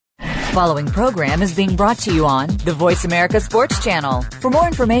Following program is being brought to you on the Voice America Sports Channel. For more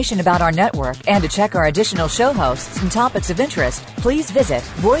information about our network and to check our additional show hosts and topics of interest, please visit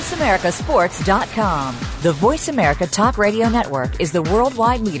voiceamericasports.com. The Voice America Talk Radio Network is the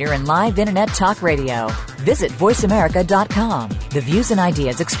worldwide leader in live Internet talk radio. Visit voiceamerica.com. The views and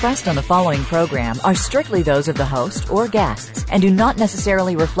ideas expressed on the following program are strictly those of the host or guests and do not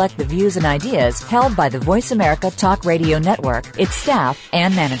necessarily reflect the views and ideas held by the Voice America Talk Radio Network, its staff,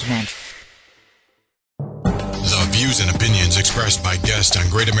 and management. The views and opinions expressed by guests on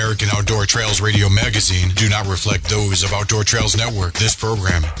Great American Outdoor Trails Radio Magazine do not reflect those of Outdoor Trails Network, this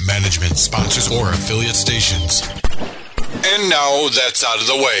program, management, sponsors, or affiliate stations. And now that's out of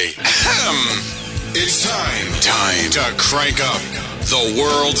the way. It's time to crank up the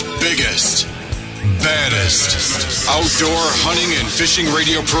world's biggest, baddest outdoor hunting and fishing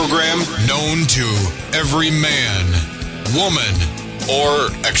radio program known to every man, woman,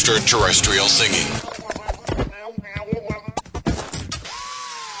 or extraterrestrial thingy.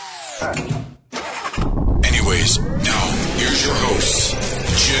 Anyways, now here's your hosts,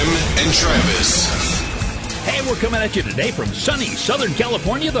 Jim and Travis. Hey, we're coming at you today from sunny Southern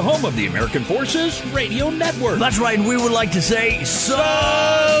California, the home of the American Forces Radio Network. That's right, and we would like to say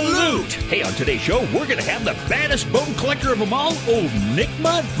salute! Hey, on today's show, we're going to have the baddest bone collector of them all, old Nick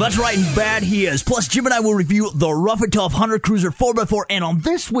Mudd. That's right, and bad he is. Plus, Jim and I will review the Rough and Tough Hunter Cruiser 4x4, and on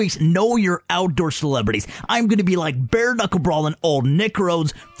this week's Know Your Outdoor Celebrities, I'm going to be like bare-knuckle brawling old Nick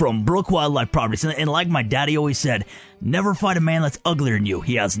Rhodes from Brook Wildlife Properties. And like my daddy always said, never fight a man that's uglier than you.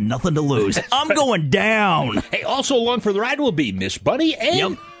 He has nothing to lose. I'm going down. Hey, also along for the ride will be Miss Bunny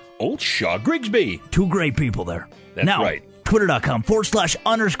and old Shaw Grigsby. Two great people there. That's right.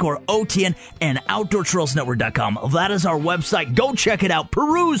 Twitter.com/_OTN and OutdoorTrailsNetwork.com. That is our website. Go check it out.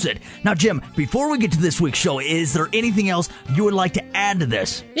 Peruse it. Now, Jim, before we get to this week's show, is there anything else you would like to add to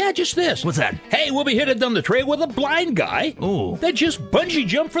this? Yeah, just this. What's that? Hey, we'll be headed down the trail with a blind guy that just bungee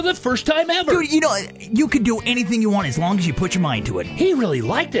jumped for the first time ever. Dude, you know, you could do anything you want as long as you put your mind to it. He really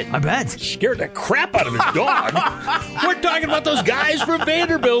liked it. I bet. Scared the crap out of his dog. We're talking about those guys from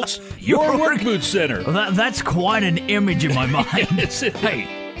Vanderbilt's Your Work Boot Center. That's quite an image in my mind. Hey,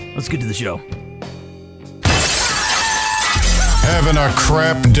 let's get to the show. Having a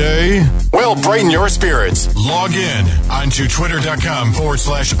crap day? Well, brighten your spirits. Log in onto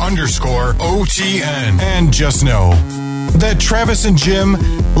twitter.com/_OTN and just know that Travis and Jim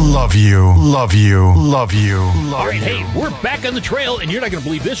love you, love you, love you, love All right, you. hey, we're back on the trail, and you're not going to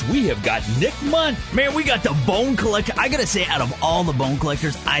believe this. We have got Nick Mudd. Man, we got the bone collector. I got to say, out of all the bone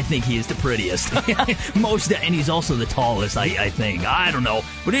collectors, I think he is the prettiest. And he's also the tallest, I think. I don't know.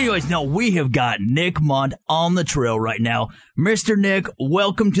 But anyways, no, we have got Nick Mudd on the trail right now. Mr. Nick,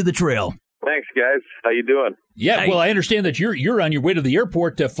 welcome to the trail. Thanks, guys. How you doing? Yeah, well, I understand that you're on your way to the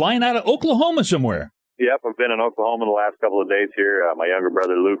airport flying out of Oklahoma somewhere. Yep, I've been in Oklahoma the last couple of days here. My younger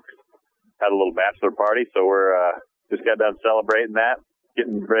brother Luke had a little bachelor party, so we're just got done celebrating that,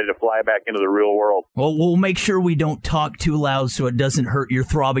 getting ready to fly back into the real world. Well, we'll make sure we don't talk too loud so it doesn't hurt your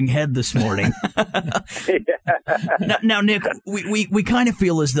throbbing head this morning. Now, Nick, we kind of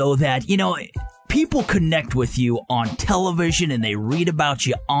feel as though that, you know, people connect with you on television and they read about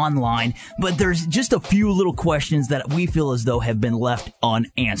you online, but there's just a few little questions that we feel as though have been left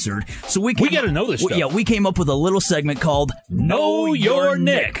unanswered. So we got to know this stuff. Yeah, we came up with a little segment called Know Your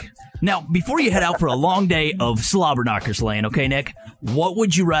Nick. Now, before you head out for a long day of slobber knocker slaying, okay, Nick, what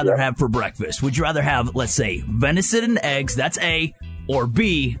would you rather have for breakfast? Would you rather have, let's say, venison and eggs, that's A, or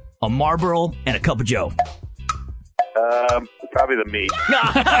B, a Marlboro and a cup of Joe? Probably the meat.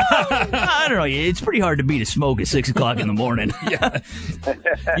 I don't know. It's pretty hard to beat a smoke at 6 o'clock in the morning. Yeah.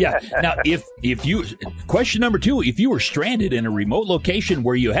 Now, if you, question number 2, if you were stranded in a remote location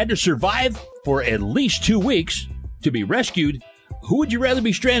where you had to survive for at least 2 weeks to be rescued, who would you rather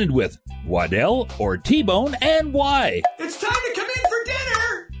be stranded with? Waddell or T-Bone, and why? It's time to come in for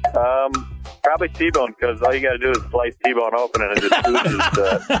dinner! Probably T-Bone, because all you got to do is slice T-Bone open and it just oozes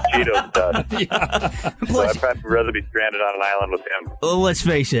Cheetos dust. Yeah. So I'd probably rather be stranded on an island with him. Well, let's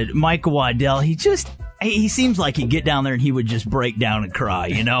face it, Michael Waddell, he seems like he'd get down there and he would just break down and cry,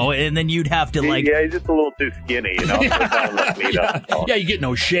 you know, and then you'd have to like... Yeah, he's just a little too skinny, you know. Yeah, you get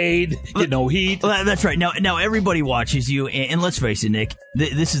no shade, get no heat. Well, that's right. Now everybody watches you, and let's face it, Nick,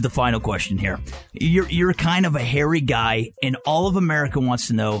 this is the final question here. You're kind of a hairy guy, and all of America wants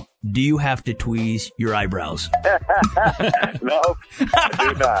to know, do you have to tweeze your eyebrows? No, I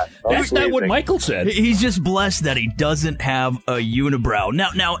do not. That's not what Michael said. He's just blessed that he doesn't have a unibrow.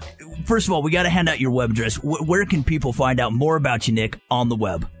 Now, first of all, we got to hand out your web address. Where can people find out more about you, Nick, on the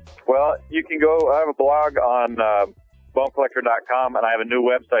web? Well, you can go. I have a blog on bonecollector.com, and I have a new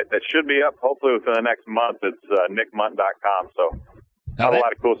website that should be up hopefully within the next month. It's nickmunt.com. So I have a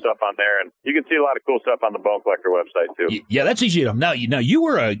lot of cool stuff on there, and you can see a lot of cool stuff on the Bone Collector website too. Yeah, that's easy enough. Now you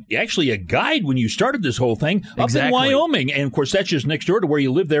were actually a guide when you started this whole thing up in Wyoming, and of course that's just next door to where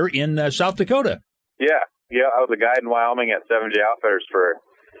you live there in South Dakota. Yeah, I was a guide in Wyoming at 7J Outfitters for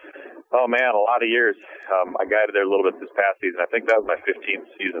a lot of years. I guided there a little bit this past season. I think that was my 15th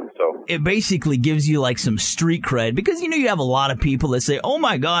season. So it basically gives you like some street cred because, you have a lot of people that say, oh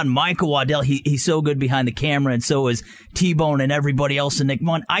my God, Michael Waddell, he's so good behind the camera, and so is T-Bone and everybody else in Nick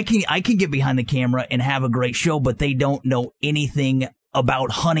Munt. I can get behind the camera and have a great show, but they don't know anything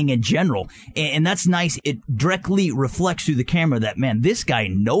about hunting in general. And that's nice. It directly reflects through the camera that, man, this guy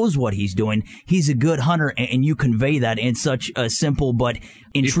knows what he's doing. He's a good hunter, and you convey that in such a simple but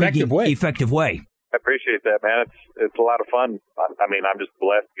intriguing, effective way. I appreciate that, man. It's a lot of fun. I mean, I'm just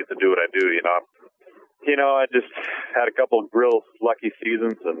blessed to get to do what I do, I just had a couple of real lucky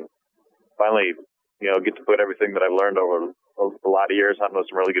seasons and finally, get to put everything that I've learned over a lot of years hunting with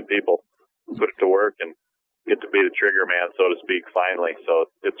some really good people, put it to work and get to be the trigger man, so to speak, finally. So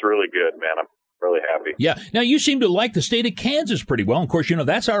it's really good, man. I'm really happy. Yeah. Now, you seem to like the state of Kansas pretty well. Of course,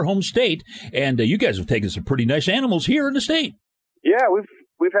 that's our home state, and you guys have taken some pretty nice animals here in the state. Yeah, we've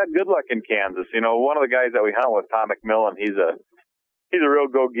had good luck in Kansas. One of the guys that we hunt with, Tom McMillan, he's a real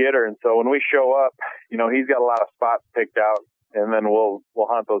go-getter, and so when we show up, he's got a lot of spots picked out, and then we'll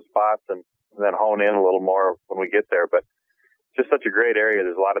hunt those spots and then hone in a little more when we get there. But it's just such a great area.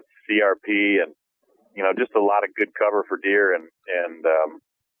 There's a lot of CRP and just a lot of good cover for deer and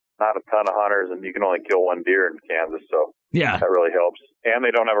not a ton of hunters, and you can only kill one deer in Kansas, so yeah, that really helps. And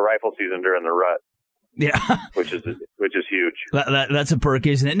they don't have a rifle season during the rut. Yeah, which is huge. That's a perk,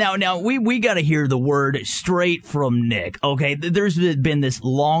 isn't it? Now we got to hear the word straight from Nick. Okay, there's been this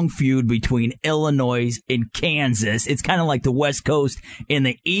long feud between Illinois and Kansas. It's kind of like the West Coast and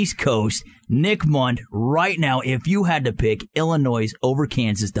the East Coast. Nick Munt, right now, if you had to pick Illinois over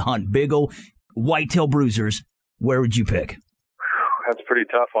Kansas to hunt big old whitetail bruisers, where would you pick? That's a pretty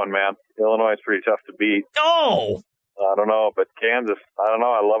tough one, man. Illinois is pretty tough to beat. Oh! I don't know, but Kansas, I don't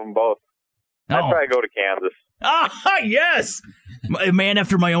know. I love them both. I'd probably go to Kansas. Ah, yes! A man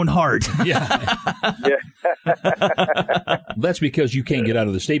after my own heart. Yeah. That's because you can't get out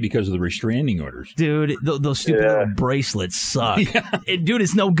of the state because of the restraining orders. Dude, those stupid little bracelets suck. Yeah. Dude,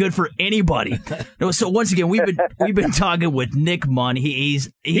 it's no good for anybody. So once again, we've been talking with Nick Munt.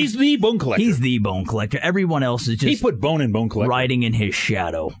 He's the bone collector. He put Everyone else is just he put bone in bone collector, riding in his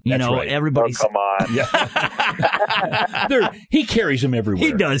shadow. That's right. Everybody's. Oh, come on. Yeah. He carries them everywhere.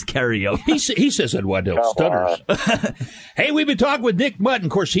 He does carry them. He says that Waddell stutters. Hey, we've been talking with Nick Munt. Of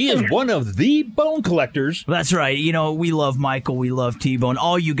course, he is one of the bone collectors. That's right. We love Michael. We love T-Bone.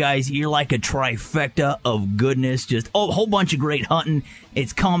 All you guys, you're like a trifecta of goodness. Just a whole bunch of great hunting.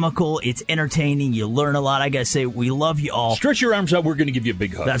 It's comical. It's entertaining. You learn a lot. I got to say, we love you all. Stretch your arms out. We're going to give you a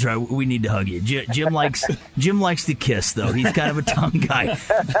big hug. That's right. We need to hug you. Jim likes to kiss, though. He's kind of a tongue guy. You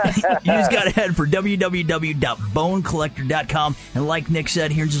just got to head for www.bonecollector.com. And like Nick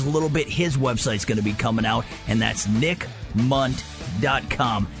said, here in just a little bit, his website's going to be coming out, and that's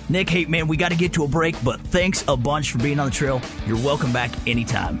nickmunt.com. Nick, hey, man, we got to get to a break, but thanks a bunch for being on the trail. You're welcome back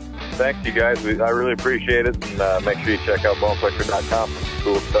anytime. Thanks, you guys. I really appreciate it. And make sure you check out bonecollector.com.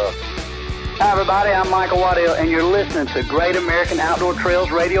 Cool stuff. Hi, everybody. I'm Michael Waddell, and you're listening to Great American Outdoor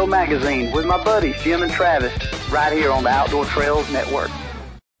Trails Radio Magazine with my buddies Jim and Travis right here on the Outdoor Trails Network.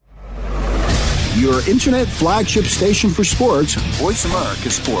 Your internet flagship station for sports, Voice America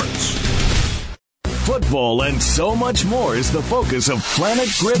Sports. Football and so much more is the focus of Planet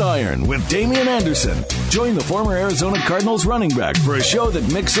Gridiron with Damian Anderson. Join the former Arizona Cardinals running back for a show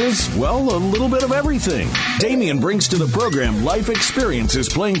that mixes, well, a little bit of everything. Damian brings to the program life experiences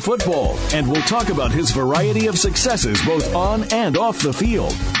playing football, and we'll talk about his variety of successes both on and off the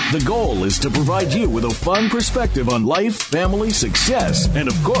field. The goal is to provide you with a fun perspective on life, family, success, and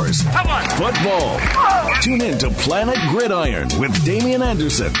of course, football. Tune in to Planet Gridiron with Damian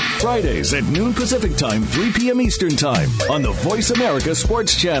Anderson, Fridays at noon Pacific Time, 3 p.m. Eastern Time on the Voice America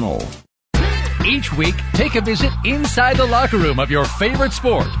Sports Channel. Each week, take a visit inside the locker room of your favorite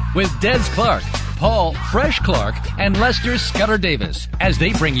sport with Des Clark, Paul Fresh Clark, and Lester Scudder Davis as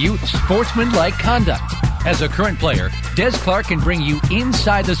they bring you sportsmanlike conduct. As a current player, Des Clark can bring you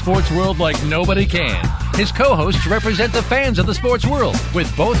inside the sports world like nobody can. His co-hosts represent the fans of the sports world.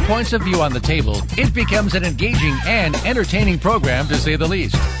 With both points of view on the table, it becomes an engaging and entertaining program to say the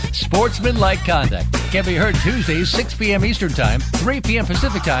least. Sportsmanlike Conduct can be heard Tuesdays, 6 p.m. Eastern Time, 3 p.m.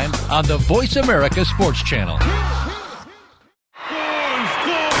 Pacific Time on the Voice America Sports Channel.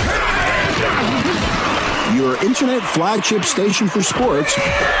 Your Internet flagship station for sports.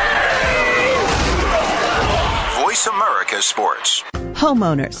 Voice America Sports.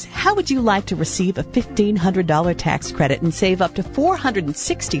 Homeowners, how would you like to receive a $1,500 tax credit and save up to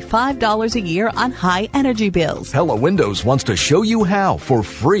 $465 a year on high energy bills? Pella Windows wants to show you how for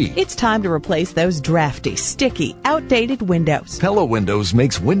free. It's time to replace those drafty, sticky, outdated windows. Pella Windows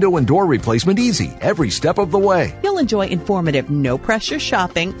makes window and door replacement easy every step of the way. You'll enjoy informative, no-pressure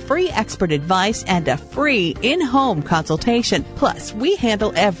shopping, free expert advice, and a free in-home consultation. Plus, we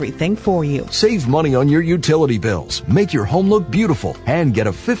handle everything for you. Save money on your utility bills, make your home look beautiful, and get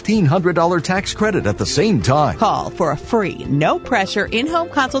a $1,500 tax credit at the same time. Call for a free, no-pressure in-home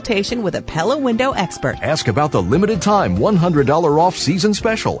consultation with a Pella Window expert. Ask about the limited time $100 off season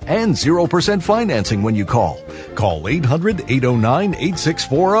special and 0% financing when you call. Call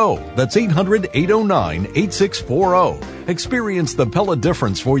 800-809-8640. That's 800-809-8640. Experience the Pella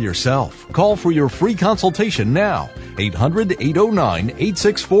difference for yourself. Call for your free consultation now.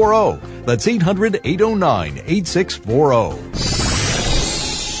 800-809-8640. That's 800-809-8640.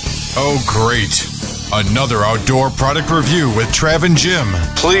 Oh, great. Another outdoor product review with Trav and Jim.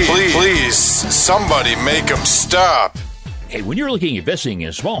 Please, somebody make them stop. Hey, when you're looking at investing in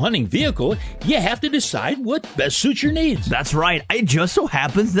a small hunting vehicle, you have to decide what best suits your needs. That's right. It just so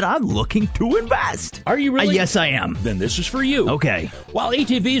happens that I'm looking to invest. Are you really? Yes, I am. Then this is for you. Okay. While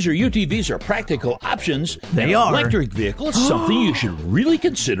ATVs or UTVs are practical options, they are. An electric vehicle is something you should really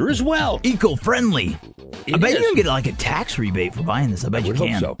consider as well. Eco-friendly. I bet you can get like a tax rebate for buying this. I bet you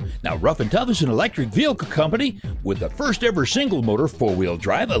can. Hope so. Now, Rough and Tough is an electric vehicle company with the first ever single motor 4-wheel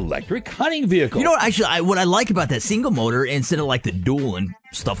drive electric hunting vehicle. You know what? Actually, what I like about that single motor, instead of like the dual and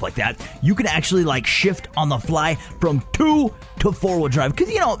stuff like that, you can actually like shift on the fly from 2 to 4-wheel drive.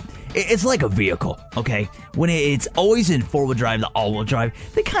 Because, you know, it's like a vehicle, okay? When it's always in 4-wheel drive, the all-wheel drive,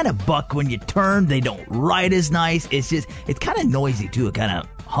 they kind of buck when you turn. They don't ride as nice. It's kind of noisy, too. It kind of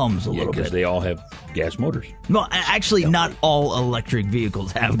hums a little bit. Because they all have gas motors. No, actually, not all electric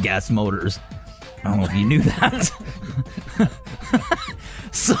vehicles have gas motors. I don't know if you knew that.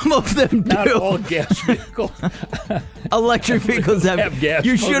 Some of them do. Not all gas vehicles. Electric vehicles have gas.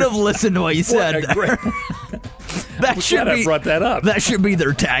 You should have listened to what you said. That should be. Brought that up. That should be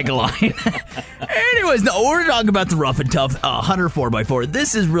their tagline. Anyways, no, we're talking about the Rough and Tough Hunter 4x4.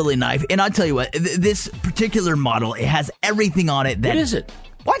 This is really nice, and I'll tell you what. This particular model, it has everything on it. What is it?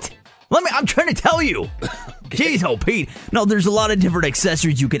 What? I'm trying to tell you. Jeez, oh, Pete. No, there's a lot of different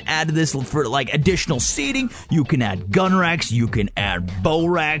accessories you can add to this for, like, additional seating. You can add gun racks. You can add bow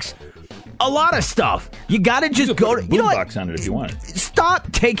racks. A lot of stuff. You got to just go to... You know box on it if you want it.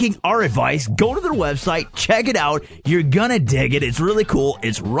 Stop taking our advice. Go to their website. Check it out. You're going to dig it. It's really cool.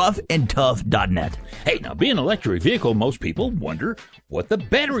 It's roughandtough.net. Hey, now, being an electric vehicle, most people wonder what the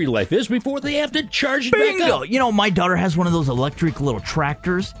battery life is before they have to charge it back up. You know, my daughter has one of those electric little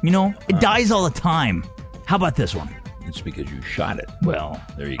tractors. You know, it dies all the time. How about this one? It's because you shot it. Well,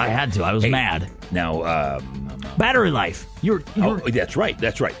 there you go. I had to. I was mad. Now, battery life. Oh, that's right.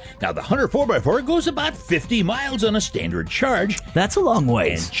 Now, the Hunter 4x4 goes about 50 miles on a standard charge. That's a long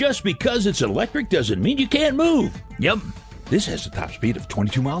ways. And just because it's electric doesn't mean you can't move. Yep. This has a top speed of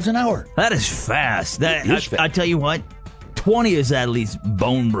 22 miles an hour. That is fast. I tell you what. 20 is at least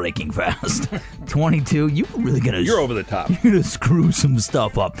bone-breaking fast. 22, you're over the top. You're gonna screw some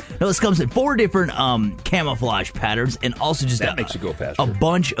stuff up. Now, this comes in 4 different camouflage patterns, and also just makes it go faster. A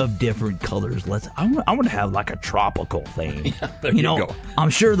bunch of different colors. I'm gonna have like a tropical thing. Yeah, there you go.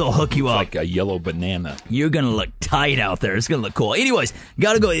 I'm sure they'll hook you up. Like a yellow banana. You're gonna look tight out there. It's gonna look cool. Anyways,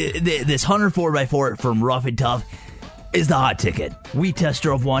 gotta go. This Hunter 4x4 from Rough and Tough is the hot ticket. We test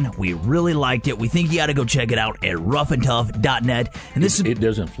drove one. We really liked it. We think you got to go check it out at roughandtough.net. And it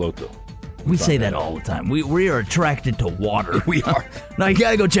doesn't float, though. We say that all the time. We are attracted to water. We are. Now, you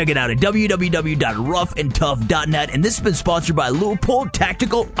got to go check it out at www.roughandtough.net. And this has been sponsored by Leupold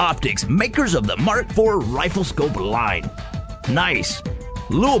Tactical Optics, makers of the Mark IV rifle scope line. Nice.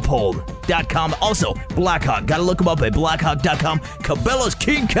 Leupold.com. Also, Blackhawk. Got to look them up at blackhawk.com. Cabela's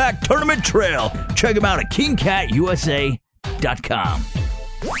King Cat Tournament Trail. Check them out at kingcatusa.com.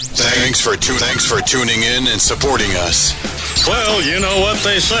 Thanks for tuning in and supporting us. Well, you know what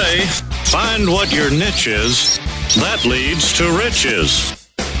they say. Find what your niche is. That leads to riches.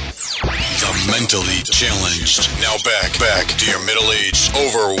 The mentally challenged. Now back to your middle-aged,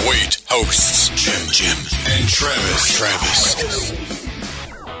 overweight hosts, Jim, and Travis.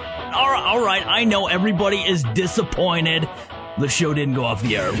 All right, I know everybody is disappointed the show didn't go off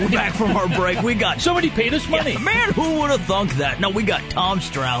the air. We're back from our break. We got... Somebody paid us money. Yeah, man, who would have thunk that? No, we got Tom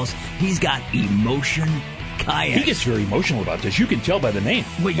Strauss. He's got emotion kayaks. He gets very emotional about this. You can tell by the name.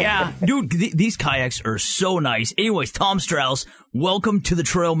 Well, yeah. Dude, these kayaks are so nice. Anyways, Tom Strauss, welcome to the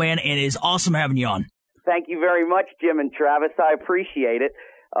Trail Man, and it is awesome having you on. Thank you very much, Jim and Travis. I appreciate it.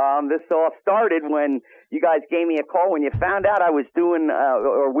 This all started when you guys gave me a call when you found out I was doing,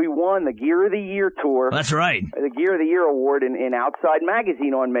 or we won the Gear of the Year tour. That's right. The Gear of the Year award in Outside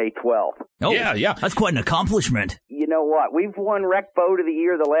Magazine on May 12th. Oh, yeah. That's quite an accomplishment. You know what? We've won Rec Boat of the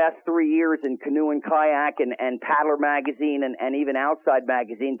Year the last 3 years in Canoe and Kayak and Paddler Magazine and even Outside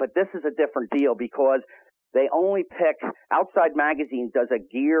Magazine, but this is a different deal because they only pick, Outside Magazine does a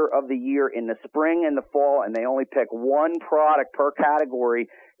Gear of the Year in the spring and the fall, and they only pick one product per category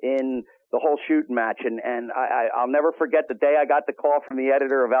in the whole shooting match. And I'll never forget the day I got the call from the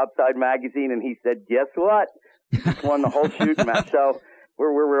editor of Outside Magazine, and he said, guess what? You just won the whole shooting match. So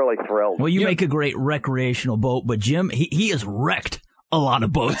we're really thrilled. Well, you make a great recreational boat, but Jim, he has wrecked a lot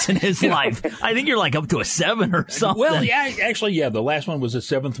of boats in his life. I think you're like up to a 7 or something. Well, yeah, actually, the last one was the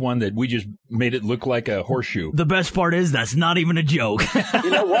 7th one that we just made it look like a horseshoe. The best part is that's not even a joke. You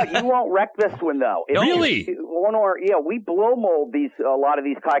know what? You won't wreck this one, though. Really? We blow mold a lot of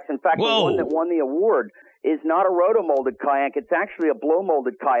these kayaks. In fact, the one that won the award is not a roto-molded kayak. It's actually a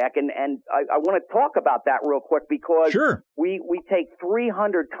blow-molded kayak. And I want to talk about that real quick because we take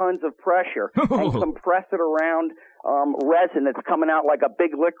 300 tons of pressure and compress it around resin that's coming out like a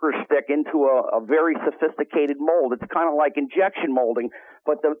big licorice stick into a very sophisticated mold. It's kind of like injection molding,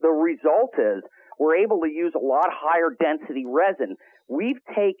 but the result is we're able to use a lot higher density resin. We've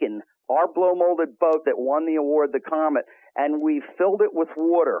taken our blow molded boat that won the award, the Comet, and we've filled it with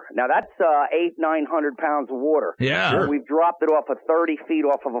water. Now that's 800-900 pounds of water. Yeah. Sure. We've dropped it off of 30 feet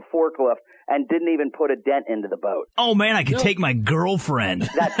off of a forklift and didn't even put a dent into the boat. Oh man, I could take my girlfriend.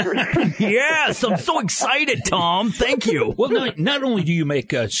 That's true. Yes, I'm so excited, Tom. Thank you. Well, not only do you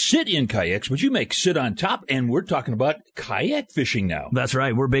make sit-in kayaks, but you make sit on top, and we're talking about kayak fishing now. That's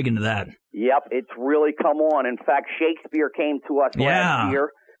right. We're big into that. Yep, it's really come on. In fact, Shakespeare came to us last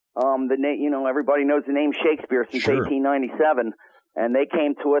year. Everybody knows the name Shakespeare since 1897, and they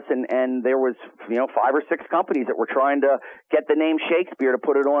came to us, and there was 5 or 6 companies that were trying to get the name Shakespeare to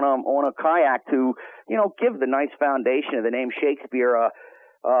put it on a kayak to give the nice foundation of the name Shakespeare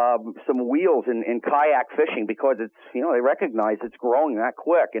some wheels in kayak fishing because it's they recognize it's growing that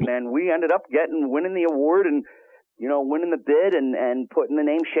quick, and then we ended up winning the award and winning the bid and putting the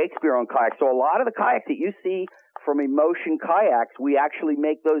name Shakespeare on kayaks. So a lot of the kayaks that you see from Emotion Kayaks, we actually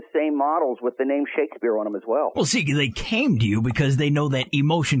make those same models with the name Shakespeare on them as well. Well, see, they came to you because they know that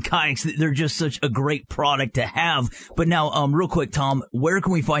Emotion Kayaks, they're just such a great product to have. But now, real quick, Tom, where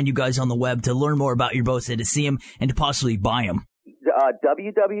can we find you guys on the web to learn more about your boats and to see them and to possibly buy them?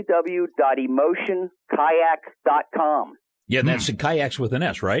 www.emotionkayak.com. Yeah, that's the kayaks with an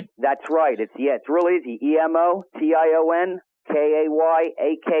S, right? That's right. It's real easy.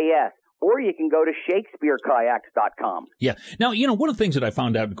 EMOTIONKAYAKS. Or you can go to ShakespeareKayaks.com. Yeah. Now, one of the things that I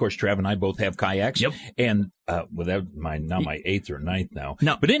found out, of course, Trav and I both have kayaks. Yep. And without my 8th or 9th now.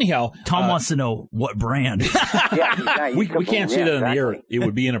 No. But anyhow. Tom wants to know what brand. we can't say that on the air. It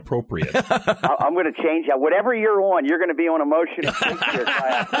would be inappropriate. I'm going to change that. Whatever you're on, you're going to be on Emotion Shakespeare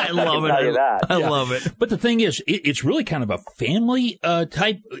Kayaks. I love it. I love it. But the thing is, it's really kind of a family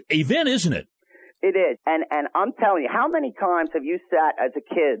type event, isn't it? It is. And I'm telling you, how many times have you sat as a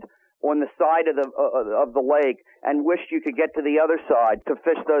kid on the side of the lake and wished you could get to the other side to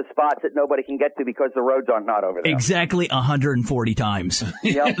fish those spots that nobody can get to because the roads aren't not over there? Exactly 140 times.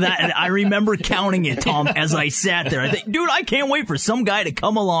 Yep. I remember counting it, Tom, as I sat there. I think, dude, I can't wait for some guy to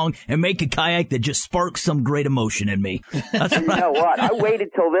come along and make a kayak that just sparks some great emotion in me. That's You know what? I waited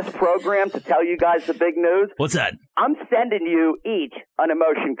till this program to tell you guys the big news. What's that? I'm sending you each an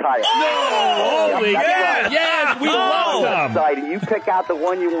Emotion kayak. Oh, holy yes! Yes, we love them. Exciting. You pick out the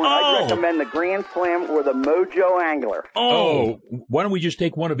one you want. I recommend the Grand Slam or the Mojo Angler. Oh, why don't we just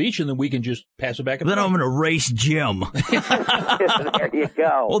take one of each and then we can just pass it back and forth? Then I'm going to race Jim. There you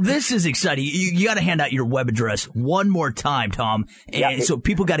go. Well, this is exciting. You got to hand out your web address one more time, Tom. And so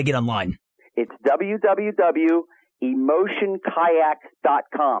people got to get online. It's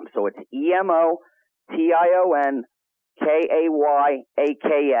www.emotionkayaks.com. So it's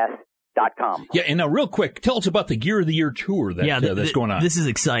EMOTIONKAYAKS.com. Yeah, and now real quick, tell us about the Gear of the Year tour that's going on. This is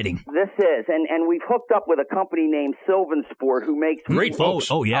exciting. This is, and we've hooked up with a company named Sylvan Sport who makes great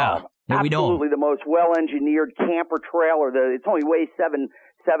folks. Oh yeah. Absolutely the most well-engineered camper trailer. It only weighs 7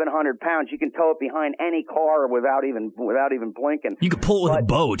 700 pounds. You can tow it behind any car without even blinking. You can pull it with a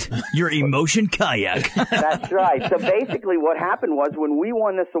boat. Your Emotion kayak. That's right. So basically what happened was when we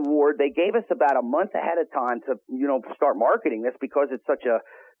won this award, they gave us about a month ahead of time to, start marketing this because it's such a,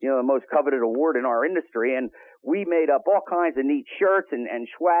 the most coveted award in our industry. And we made up all kinds of neat shirts and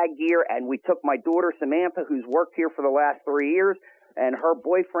swag gear. And we took my daughter, Samantha, who's worked here for the last 3 years, and her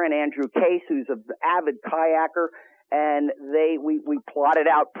boyfriend, Andrew Case, who's an avid kayaker. And we plotted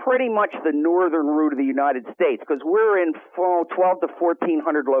out pretty much the northern route of the United States because we're in 12 to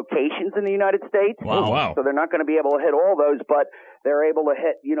 1,400 locations in the United States. Wow. So they're not going to be able to hit all those, but they're able to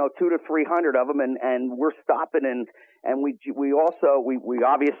hit, 200 to 300 of them. And we're stopping and we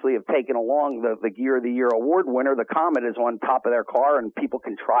obviously have taken along the Gear of the Year award winner. The Comet is on top of their car and people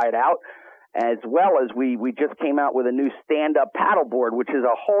can try it out. As well as we just came out with a new stand-up paddleboard, which is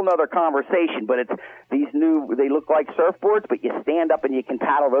a whole nother conversation. But it's these they look like surfboards, but you stand up and you can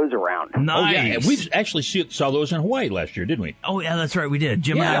paddle those around. Nice. Oh, yeah. And we actually saw those in Hawaii last year, didn't we? Oh, yeah, that's right. We did.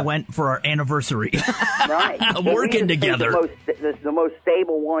 Jim and I went for our anniversary. Right. Working together. The most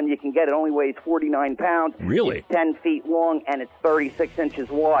stable one you can get. It only weighs 49 pounds. Really? It's 10 feet long, and it's 36 inches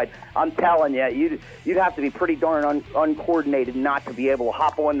wide. I'm telling you, you'd have to be pretty darn uncoordinated not to be able to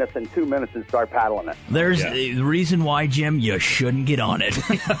hop on this in 2 minutes and start paddling it. There's the reason why, Jim, you shouldn't get on it.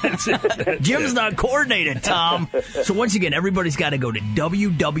 Jim's not coordinated, Tom. So once again, everybody's got to go to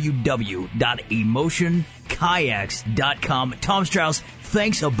www.emotionkayaks.com. Tom Strauss,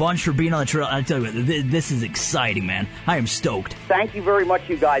 thanks a bunch for being on the trail. I tell you what, this is exciting, man. I am stoked. Thank you very much,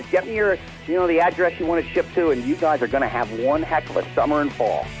 you guys. Get me the address you want to ship to, and you guys are going to have one heck of a summer and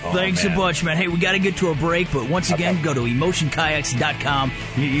fall. Thanks a bunch, man. Hey, we got to get to a break, but once again, go to emotionkayaks.com.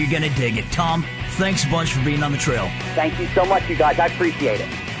 You're going to dig it. Tom, thanks a bunch for being on the trail. Thank you so much, you guys. I appreciate it.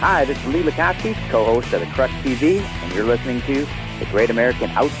 Hi, this is Lee Lukoski, co-host of the Crux TV, and you're listening to the Great American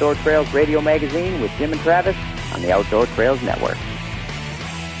Outdoor Trails Radio Magazine with Jim and Travis on the Outdoor Trails Network.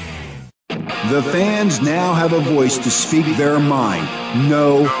 The fans now have a voice to speak their mind.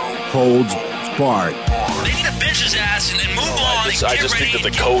 No holds barred. They need to bench his ass and move on. I just think that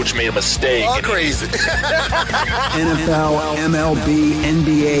the coach made a mistake. All crazy. NFL, MLB,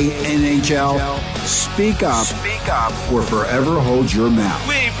 NBA, NHL. Speak up. Speak up. Or forever hold your mouth.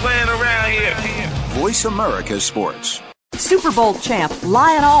 We ain't playing around here. Voice America Sports. Super Bowl champ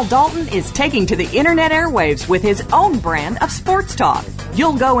Lionel Dalton is taking to the internet airwaves with his own brand of sports talk.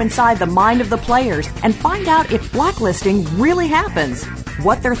 You'll go inside the mind of the players and find out if blacklisting really happens,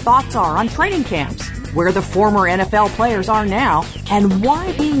 what their thoughts are on training camps, where the former NFL players are now, and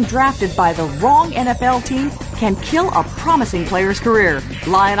why being drafted by the wrong NFL team can kill a promising player's career.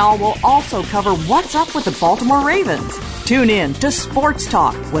 Lionel will also cover what's up with the Baltimore Ravens. Tune in to Sports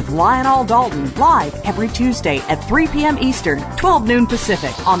Talk with Lionel Dalton live every Tuesday at 3 p.m. Eastern, 12 noon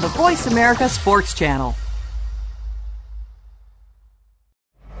Pacific on the Voice America Sports Channel.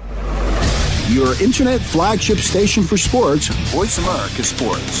 Your internet flagship station for sports, Voice America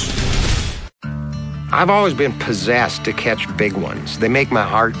Sports. I've always been possessed to catch big ones. They make my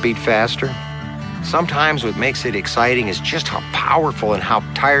heart beat faster. Sometimes what makes it exciting is just how powerful and how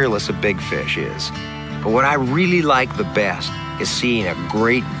tireless a big fish is. But what I really like the best is seeing a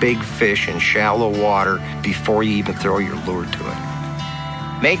great big fish in shallow water before you even throw your lure to it.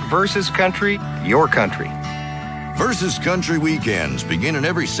 Make Versus Country your country. Versus Country weekends beginning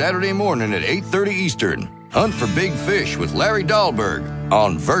every Saturday morning at 8:30 Eastern. Hunt for big fish with Larry Dahlberg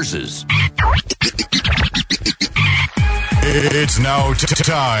on Versus. It's now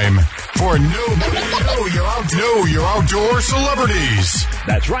time for Know Your Outdoor Celebrities.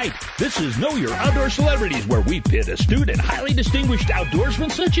 That's right. This is Know Your Outdoor Celebrities, where we pit astute and highly distinguished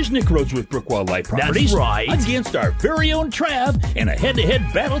outdoorsmen such as Nick Rhodes with Brook Wildlife Properties That's right. against our very own Trav in a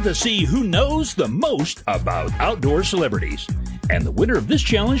head-to-head battle to see who knows the most about outdoor celebrities. And the winner of this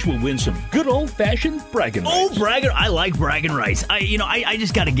challenge will win some good old-fashioned bragging rights. Oh, bragging! I like bragging rights. I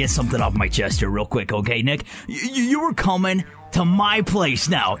just got to get something off my chest here real quick, okay, Nick? You were coming to my place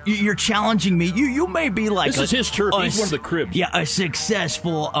now. You're challenging me. You may be like this is his turf. He's one of the cribs. Yeah, a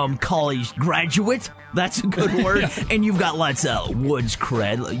successful college graduate. That's a good word. Yeah. And you've got lots of woods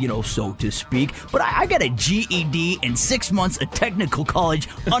cred, so to speak. But I got a GED and 6 months of technical college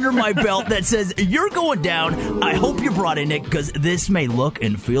under my belt that says you're going down. I hope you brought in it because this may look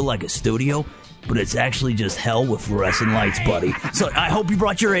and feel like a studio, but it's actually just hell with fluorescent lights, buddy. So I hope you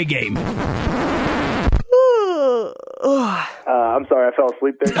brought your A game. I'm sorry, I fell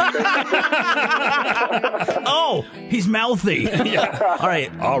asleep there. Oh, he's mouthy. Yeah.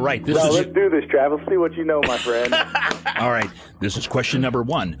 All right. Let's do this, Travis. See what you know, my friend. All right. This is question number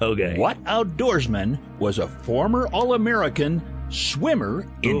 1. Okay. What outdoorsman was a former All-American swimmer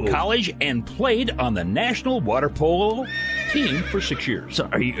in college and played on the national water polo team for 6 years. So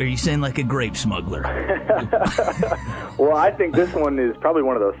are you saying like a grape smuggler? Well, I think this one is probably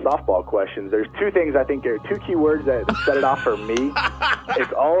one of those softball questions. There's two things I think are two key words that set it off for me.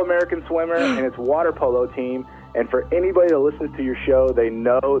 It's All-American swimmer and it's water polo team. And for anybody that listens to your show, they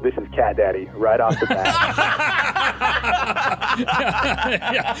know this is Cat Daddy right off the bat.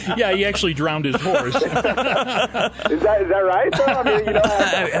 yeah, he actually drowned his horse. Is that right? Though?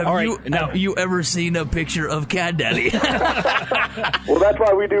 I mean, Have you ever seen a picture of Cat Daddy? Well, that's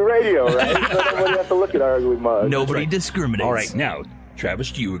why we do radio, right? So nobody has to look at our ugly mugs. Nobody discriminates. All right, now,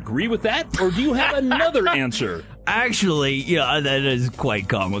 Travis, do you agree with that, or do you have another answer? Actually, yeah, that is quite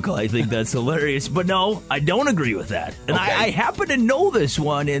comical. I think that's hilarious. But no, I don't agree with that. And Okay. I happen to know this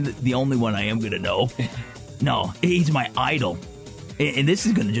one, and the only one I am going to know. No, he's my idol. And this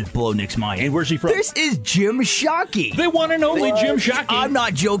is going to just blow Nick's mind. And where's he from? This is Jim Shockey. The one and only Jim Shockey. I'm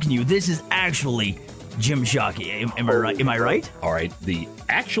not joking you. This is actually Jim Shockey. Am I right? Am I right? All right, the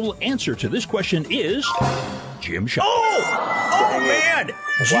actual answer to this question is Jim Shockey. Oh man!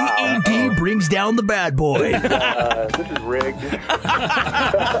 GED brings down the bad boy. This is rigged.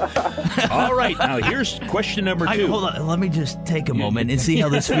 All right, now here's question number 2. Hold on, let me just take a moment and see how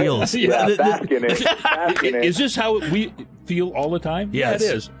this feels. Bask in it. Is this how we feel all the time? Yes. Yeah,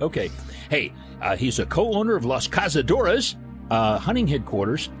 it is. Okay. Hey, he's a co-owner of Los Cazadoras hunting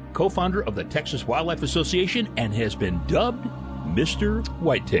headquarters, co-founder of the Texas Wildlife Association, and has been dubbed Mr.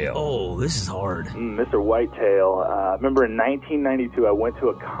 Whitetail. Oh, this is hard. Mr. Whitetail. Remember in 1992, I went to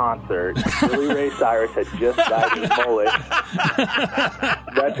a concert. Billy Ray Cyrus had just dyed his mullet.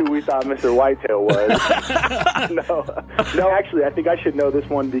 That's who we thought Mr. Whitetail was. No, actually, I think I should know this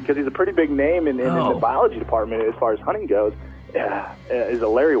one because he's a pretty big name in the biology department as far as hunting goes. Is it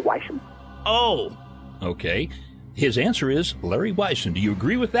Larry Weissman? Oh. Okay. His answer is Larry Weissman. Do you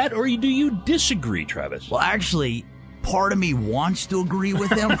agree with that, or do you disagree, Travis? Well, actually, part of me wants to agree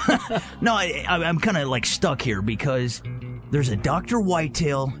with him. No, I'm kind of like stuck here because there's a Dr.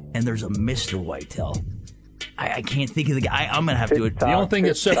 Whitetail and there's a Mr. Whitetail. I can't think of the guy. I'm going to have to... The only thing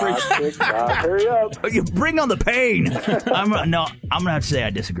that separates... Hurry up. You bring on the pain. I'm going to have to say I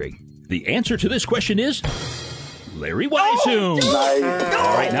disagree. The answer to this question is Larry Weissman. Nice.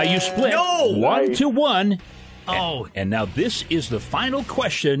 All right, now you split 1-1. Oh. And now this is the final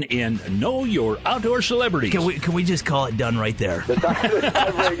question in Know Your Outdoor Celebrities. Can we just call it done right there? The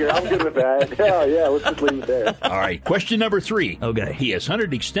tiebreaker. I'm good with that. Yeah, let's just leave it there. All right, question number 3. Okay. He has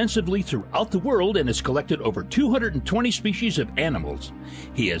hunted extensively throughout the world and has collected over 220 species of animals.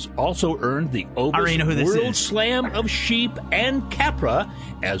 He has also earned the Ovis World Slam of Sheep and Capra,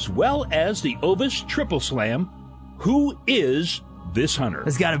 as well as the Ovis Triple Slam. Who is this hunter?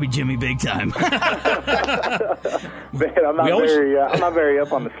 It's got to be Jimmy Big Time. Man, I'm not very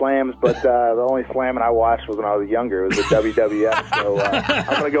up on the slams, but the only slamming I watched was when I was younger. It was the WWF, so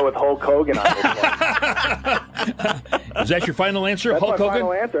I'm going to go with Hulk Hogan on this one. Is that your final answer, That's Hulk my Hogan?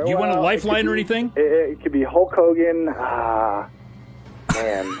 final answer. Do you want a lifeline or anything? It could be Hulk Hogan.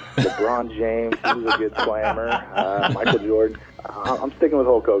 Man, LeBron James, he was a good slammer. Michael Jordan. I'm sticking with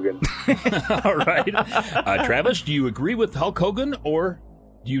Hulk Hogan. All right. Travis, do you agree with Hulk Hogan or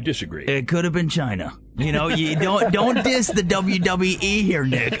do you disagree? It could have been China. You know, you don't diss the WWE here,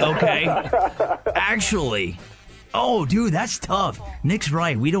 Nick, okay? Actually, oh, dude, that's tough. Nick's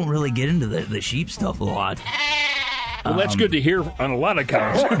right. We don't really get into the sheep stuff a lot. Well, that's good to hear on a lot of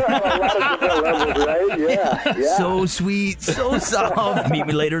counts. A lot of different levels, right? Yeah. So sweet, so soft. Meet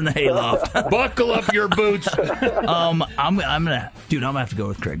me later in the hayloft. Buckle up your boots. I'm gonna have to go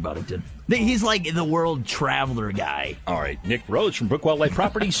with Craig Buddington. He's like the world traveler guy. All right, Nick Rhodes from Brook Wildlife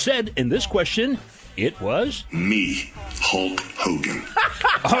Properties said in this question, it was me, Hulk Hogan.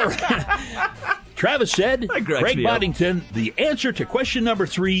 All right. Travis said Craig Boddington. The answer to question number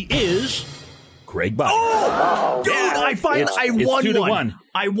 3 is Craig Boddington. Oh, dude, I won 2-1.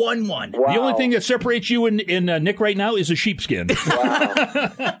 I won one. Wow. The only thing that separates you and Nick right now is a sheepskin.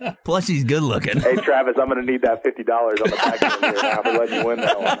 Wow. Plus, he's good looking. Hey, Travis, I'm going to need that $50 on the back end here now for letting you win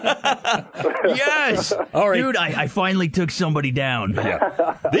that one. Yes. All right. Dude, I finally took somebody down.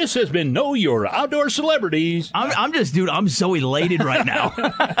 Yeah. This has been Know Your Outdoor Celebrities. I'm so elated right now.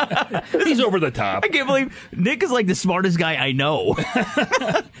 He's over the top. I can't believe Nick is like the smartest guy I know.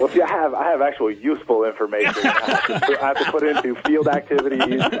 Well, see, I have actual useful information I have to put into field activities. I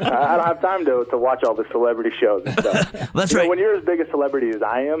don't have time to watch all the celebrity shows and stuff. That's right. When you're as big a celebrity as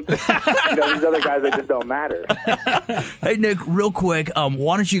I am, these other guys, they just don't matter. Hey, Nick, real quick,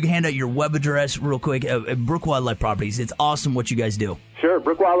 why don't you hand out your web address real quick at Brook Wildlife Properties? It's awesome what you guys do. Sure.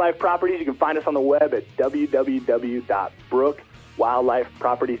 Brook Wildlife Properties. You can find us on the web at www.brook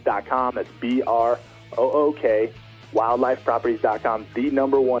BrookWildlifeProperties.com. That's BROOK. WildlifeProperties.com, the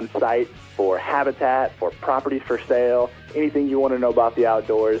 #1 site for habitat, for properties for sale, anything you want to know about the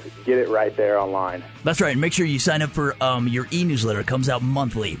outdoors, get it right there online. That's right. And make sure you sign up for your e-newsletter. It comes out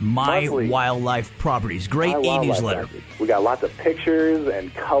monthly. Wildlife Properties. Great e-newsletter. We got lots of pictures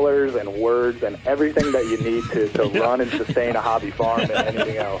and colors and words and everything that you need to run and sustain a hobby farm and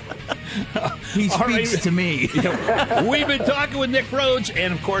anything else. He speaks to me. We've been talking with Nick Rhodes,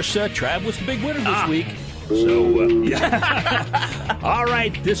 and of course, Trav was the big winner this week. So, all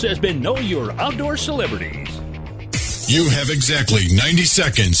right, this has been Know Your Outdoor Celebrities. You have exactly 90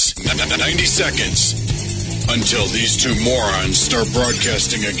 seconds. 90 seconds until these two morons start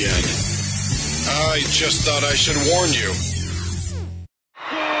broadcasting again. I just thought I should warn you.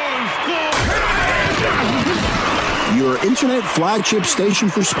 Your internet flagship station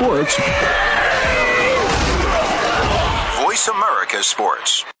for sports. Voice America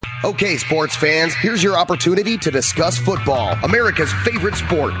Sports. Okay, sports fans, here's your opportunity to discuss football, America's favorite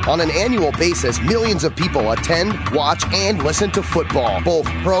sport. On an annual basis, millions of people attend, watch, and listen to football, both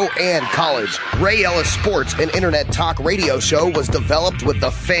pro and college. Ray Ellis Sports, an internet talk radio show, was developed with the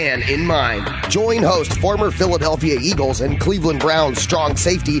fan in mind. Join host, former Philadelphia Eagles and Cleveland Browns strong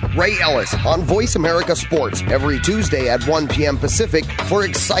safety Ray Ellis on Voice America Sports every Tuesday at 1 p.m. Pacific for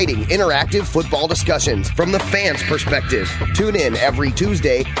exciting, interactive football discussions from the fans' perspective. Tune in every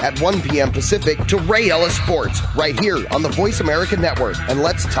Tuesday at 1 p.m. Pacific to Ray Ellis Sports, right here on the Voice America Network. And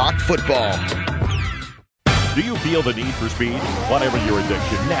let's talk football. Do you feel the need for speed? Whatever your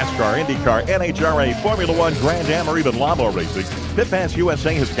addiction, NASCAR, IndyCar, NHRA, Formula One, Grand Am, or even lawnmower racing, Pit Pass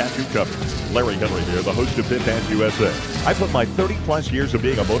USA has got you covered. Larry Henry here, the host of Pit Pass USA. I put my 30-plus years of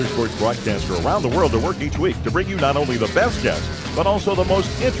being a motorsports broadcaster around the world to work each week to bring you not only the best guests, but also the most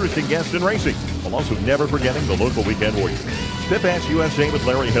interesting guests in racing, while also never forgetting the local weekend warriors. Pit Pass USA with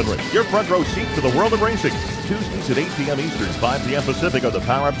Larry Henry, your front row seat to the world of racing. Tuesdays at 8 p.m. Eastern, 5 p.m. Pacific on the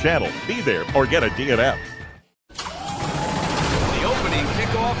Power Up channel. Be there or get a DNF. The opening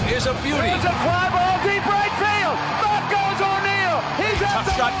kickoff is a beauty. It's a fly ball deep right field. Back goes O'Neal. He's at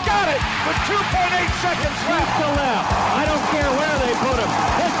the shot. Got it with 2.8 seconds left to left. I don't care where they put him.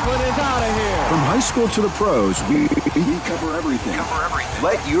 This one is out of here. From high school to the pros, we cover everything.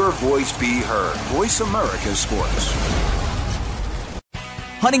 Let your voice be heard. Voice America Sports.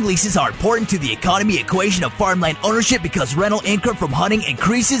 Hunting leases are important to the economy equation of farmland ownership because rental income from hunting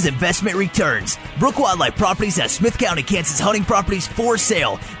increases investment returns. Brook Wildlife Properties has Smith County, Kansas hunting properties for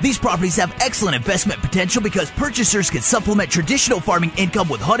sale. These properties have excellent investment potential because purchasers can supplement traditional farming income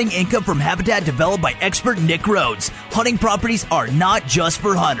with hunting income from habitat developed by expert Nick Rhodes. Hunting properties are not just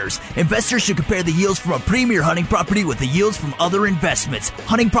for hunters. Investors should compare the yields from a premier hunting property with the yields from other investments.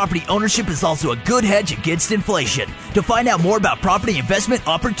 Hunting property ownership is also a good hedge against inflation. To find out more about property investment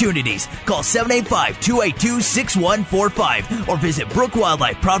opportunities, call 785-282-6145 or visit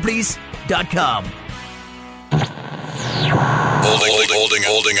BrookWildlifeProperties.com.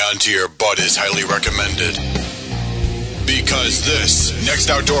 Holding on to your butt is highly recommended. Because this next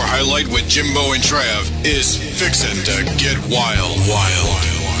outdoor highlight with Jimbo and Trav is fixin' to get wild.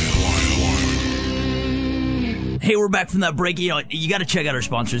 Hey, we're back from that break. You know, you got to check out our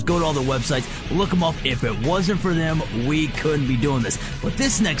sponsors. Go to all their websites. Look them up. If it wasn't for them, we couldn't be doing this. But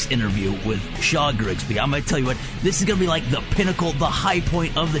this next interview with Shaw Grigsby, I'm going to tell you what, this is going to be like the pinnacle, the high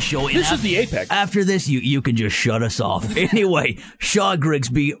point of the show. And this is the apex. After this, you can just shut us off. Anyway, Shaw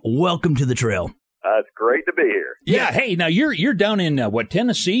Grigsby, welcome to the trail. It's great to be here. Yeah. Hey, now you're down in,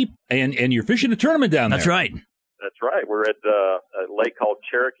 Tennessee, and you're fishing a tournament down there. That's right. That's right. We're at a lake called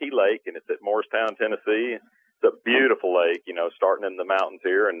Cherokee Lake, and it's at Morristown, Tennessee. It's a beautiful lake, starting in the mountains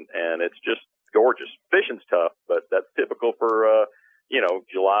here, and it's just gorgeous. Fishing's tough, but that's typical for,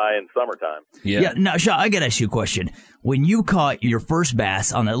 July and summertime. Yeah. Now, Shaw, I got to ask you a question. When you caught your first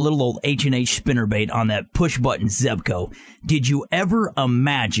bass on that little old H&H spinnerbait on that push-button Zebco, did you ever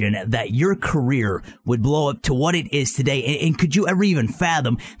imagine that your career would blow up to what it is today? And could you ever even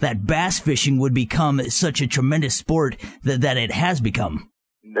fathom that bass fishing would become such a tremendous sport that it has become?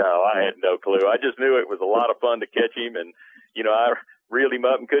 No, I had no clue. I just knew it was a lot of fun to catch him, and I reeled him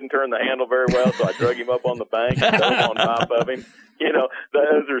up and couldn't turn the handle very well, so I drug him up on the bank and dove on top of him.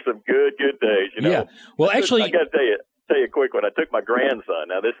 Those are some good days. Yeah. Well, actually, I got to tell you a quick one. I took my grandson.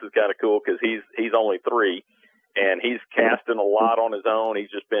 Now this is kind of cool because he's only 3, and he's casting a lot on his own. He's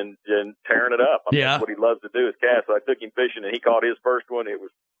just been tearing it up. That's what he loves to do is cast. So I took him fishing, and he caught his first one. It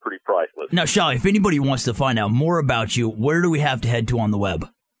was pretty priceless. Now, Shaw, if anybody wants to find out more about you, where do we have to head to on the web?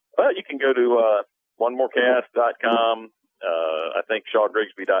 Well, you can go to onemorecast.com. I think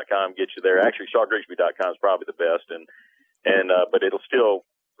ShawGrigsby.com gets you there. Actually, ShawGrigsby.com is probably the best. And but it'll still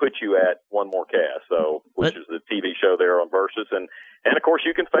put you at one more cast, so which is the TV show there on Versus, and of course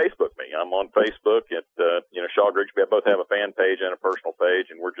you can Facebook me. I'm on Facebook at Shaw Grigsby. I both have a fan page and a personal page,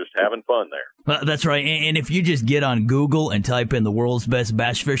 and we're just having fun there. That's right. And if you just get on Google and type in the world's best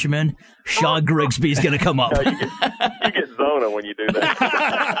bass fisherman, Shaw Grigsby's going to come up. No, you get Zona when you do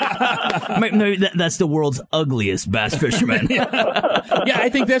that. Maybe that's the world's ugliest bass fisherman. Yeah, I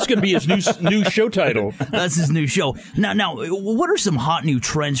think that's going to be his new show title. That's his new show. Now, what are some hot new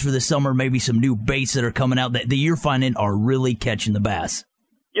trends for this summer? Maybe some new baits that are coming out that you're finding are really catching the bass.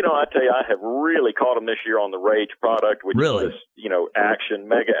 I tell you, I have really caught them this year on the Rage product, which is this,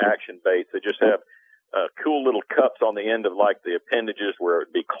 mega action baits. They just have cool little cups on the end of like the appendages where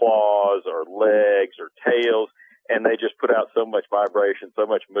it'd be claws or legs or tails, and they just put out so much vibration, so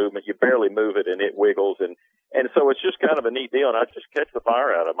much movement. You barely move it, and it wiggles, and so it's just kind of a neat deal, and I just catch the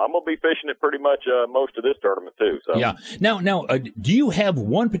fire out of them. I'm going to be fishing it pretty much most of this tournament, too. So. Yeah. Now, do you have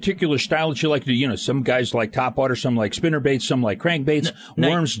one particular style that you like to do? Some guys like topwater, some like spinnerbaits, some like crankbaits,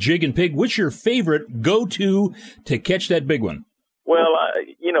 worms, jig, and pig. What's your favorite go-to to catch that big one? Well,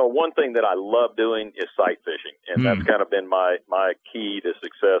 one thing that I love doing is sight fishing, and that's kind of been my key to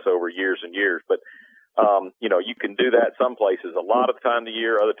success over years and years. But you can do that some places a lot of the time of the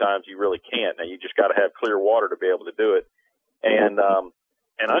year. Other times you really can't. Now you just got to have clear water to be able to do it. And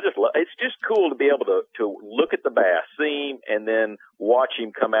I just it's just cool to be able to look at the bass, see him, and then watch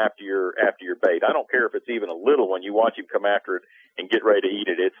him come after your bait. I don't care if it's even a little one. You watch him come after it and get ready to eat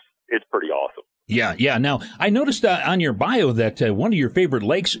it. It's pretty awesome. Yeah. Now, I noticed on your bio that one of your favorite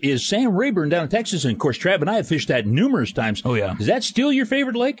lakes is Sam Rayburn down in Texas. And, of course, Trav and I have fished that numerous times. Oh, yeah. Is that still your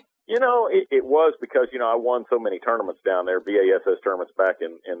favorite lake? It was because, I won so many tournaments down there, BASS tournaments back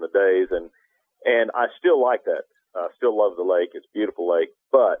in the days. And I still like that. I still love the lake. It's a beautiful lake.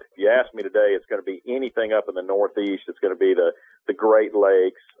 But if you ask me today, it's going to be anything up in the Northeast. It's going to be the Great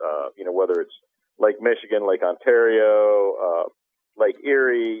Lakes, whether it's Lake Michigan, Lake Ontario, Lake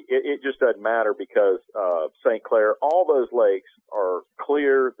Erie. It just doesn't matter because St. Clair, all those lakes are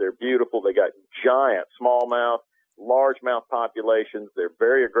clear. They're beautiful. They got giant smallmouth, largemouth populations. They're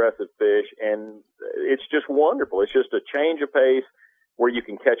very aggressive fish, and it's just wonderful. It's just a change of pace where you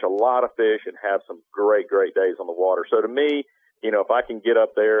can catch a lot of fish and have some great, great days on the water. So to me, if I can get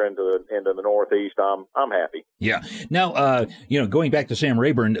up there into the Northeast, I'm happy. Yeah. Now, going back to Sam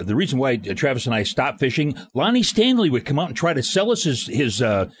Rayburn, the reason why Travis and I stopped fishing, Lonnie Stanley would come out and try to sell us his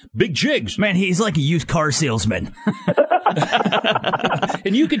big jigs. Man, he's like a used car salesman.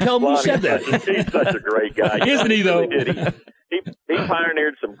 And you can tell him who said that. He's such a great guy. Isn't he, though? He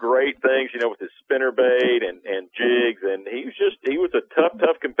pioneered some great things, with his spinnerbait and jigs, and he was a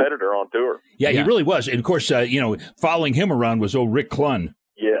tough competitor on tour. Yeah, he really was. And of course, following him around was old Rick Clunn.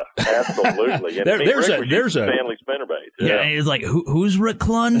 Yeah, absolutely. And there's a family spinnerbait. Yeah, it's like who's Rick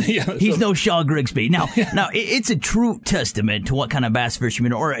Clunn? He's no Shaw Grigsby. Now it's a true testament to what kind of bass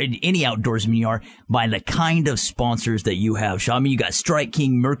fisherman or any outdoorsman you are by the kind of sponsors that you have, Shaw. I mean, you got Strike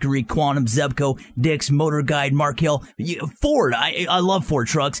King, Mercury, Quantum, Zebco, Dick's, Motor Guide, Mark Hill, Ford. I love Ford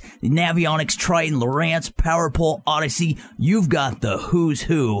trucks. Navionics, Triton, Lowrance, PowerPole, Odyssey. You've got the who's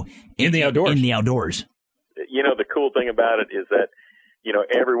who in the outdoors. The cool thing about it is that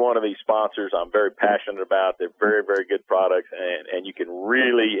every one of these sponsors I'm very passionate about. They're very, very good products, and you can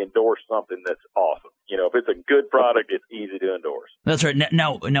really endorse something that's awesome. If it's a good product, it's easy to endorse. That's right.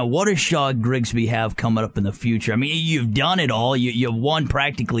 Now, what does Shaw Grigsby have coming up in the future? I mean, you've done it all. You've won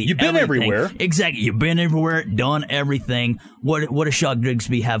practically You've been everything. Everywhere. Exactly. You've been everywhere, done everything. What does Shaw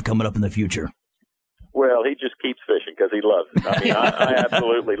Grigsby have coming up in the future? Well, he just keeps fishing because he loves it. I mean, I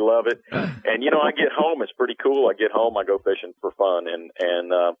absolutely love it. And, I get home. It's pretty cool. I get home. I go fishing for fun. And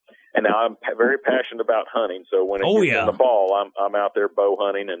now I'm very passionate about hunting. So when it's in the fall, I'm out there bow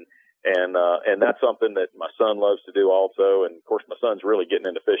hunting. And that's something that my son loves to do also. And, of course, my son's really getting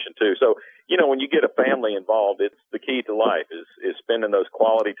into fishing, too. So, when you get a family involved, it's the key to life is spending those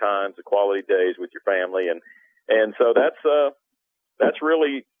quality times, the quality days with your family. And so that's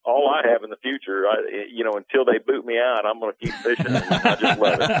really all I have in the future. Until they boot me out, I'm going to keep fishing. And I just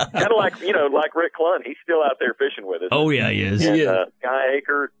love it. Kind of like Rick Clunn. He's still out there fishing with us. Oh, yeah, he is. And, Guy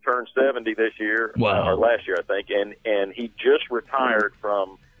Aker turned 70 this year. Wow. Or last year, I think. And he just retired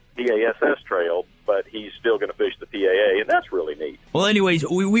from BASS Trail, but he's still going to fish the PAA, and that's really neat. Well, anyways,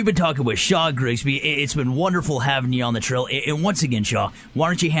 we've been talking with Shaw Grigsby. It's been wonderful having you on the trail. And once again, Shaw, why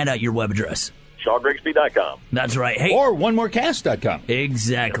don't you hand out your web address? ShawGrigsby.com. That's right. Hey, or onemorecast.com.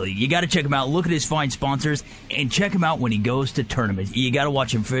 Exactly. You got to check him out. Look at his fine sponsors and check him out when he goes to tournaments. You got to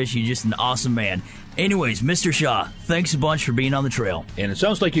watch him fish. He's just an awesome man. Anyways, Mr. Shaw, thanks a bunch for being on the trail. And it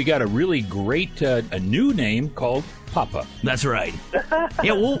sounds like you got a really great a new name called Papa. That's right.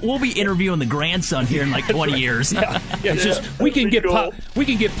 Yeah, we'll be interviewing the grandson here in like 20 years. Yeah, it's just we can get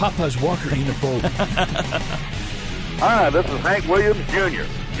Papa's walker in the boat. Hi, this is Hank Williams Jr.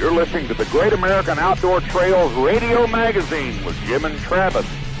 You're listening to the Great American Outdoor Trails Radio Magazine with Jim and Travis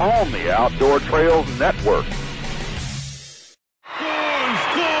on the Outdoor Trails Network.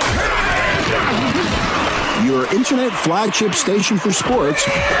 Your internet flagship station for sports.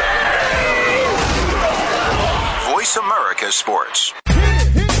 Voice America Sports.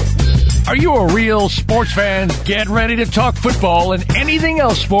 Are you a real sports fan? Get ready to talk football and anything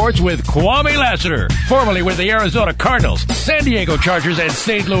else sports with Kwame Lassiter, formerly with the Arizona Cardinals, San Diego Chargers, and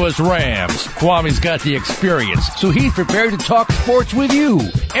St. Louis Rams. Kwame's got the experience, so he's prepared to talk sports with you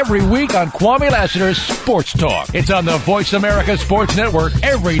every week on Kwame Lassiter's Sports Talk. It's on the Voice America Sports Network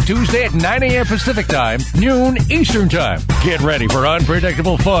every Tuesday at 9 a.m. Pacific Time, noon Eastern Time. Get ready for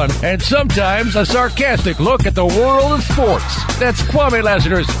unpredictable fun and sometimes a sarcastic look at the world of sports. That's Kwame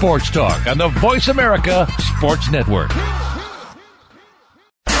Lassiter's Sports Talk on the Voice America Sports Network.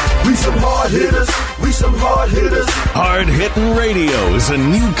 We some hard hitters. We some hard hitters. Hard Hittin' Radio is a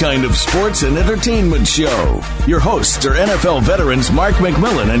new kind of sports and entertainment show. Your hosts are NFL veterans Mark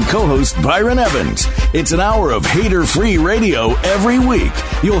McMillan and co-host Byron Evans. It's an hour of hater-free radio every week.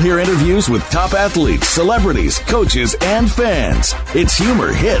 You'll hear interviews with top athletes, celebrities, coaches, and fans. It's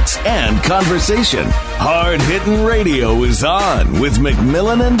humor, hits, and conversation. Hard Hittin' Radio is on with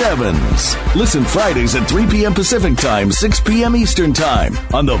McMillan and Evans. Listen Fridays at 3 p.m. Pacific Time, 6 p.m. Eastern Time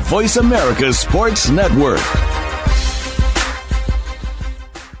on the Voice America Sports Network.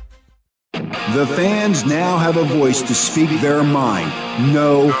 The fans now have a voice to speak their mind.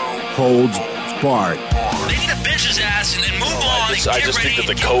 No holds barred. They need to bench his ass and move on. I just think that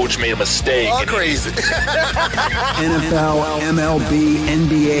the coach made a mistake. All crazy. NFL, MLB,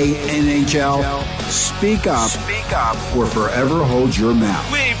 NBA, NHL. Speak up. Speak up or forever hold your mouth.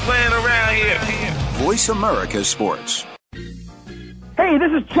 We ain't playing around here. Voice America Sports. Hey,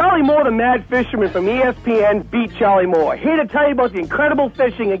 this is Charlie Moore, the Mad Fisherman from ESPN Beat Charlie Moore. Here to tell you about the incredible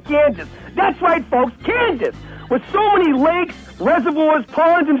fishing in Kansas. That's right, folks, Kansas. With so many lakes, reservoirs,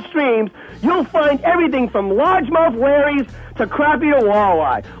 ponds, and streams, you'll find everything from largemouth Larrys to crappie to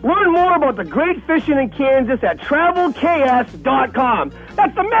walleye. Learn more about the great fishing in Kansas at TravelKS.com.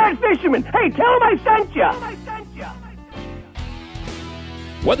 That's the Mad Fisherman. Hey, tell him I sent you.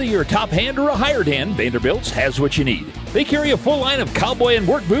 Whether you're a top hand or a hired hand, Vanderbilt's has what you need. They carry a full line of cowboy and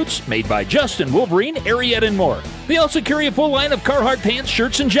work boots made by Justin, Wolverine, Ariette, and more. They also carry a full line of Carhartt pants,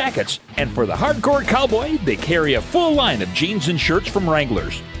 shirts, and jackets. And for the hardcore cowboy, they carry a full line of jeans and shirts from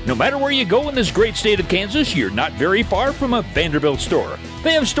Wranglers. No matter where you go in this great state of Kansas, you're not very far from a Vanderbilt store.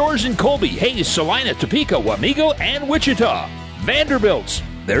 They have stores in Colby, Hayes, Salina, Topeka, Wamego, and Wichita. Vanderbilt's,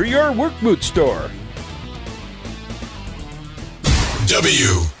 they're your work boot store.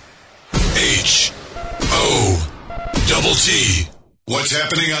 WHOTT. What's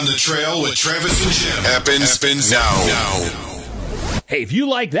happening on the trail with Travis and Jim? Happens now. Hey, if you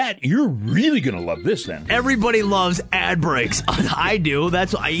like that, you're really going to love this then. Everybody loves ad breaks. I do.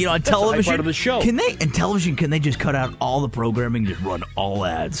 That's why, on television. That's part of the show. Can they just cut out all the programming, just run all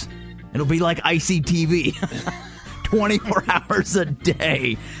ads? It'll be like ICTV. 24 hours a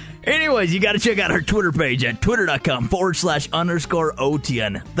day. Anyways, you got to check out our Twitter page at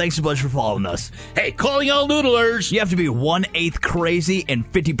twitter.com/_OTN. Thanks so much for following us. Hey, calling all noodlers. You have to be 1/8 crazy and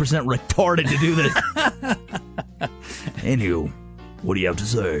 50% retarded to do this. Anywho, what do you have to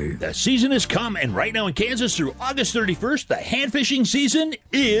say? The season has come, and right now in Kansas through August 31st, the hand fishing season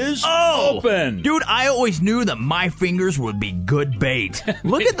is open. Dude, I always knew that my fingers would be good bait.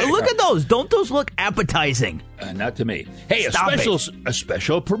 Look at those. Don't those look appetizing? Not to me. Hey, a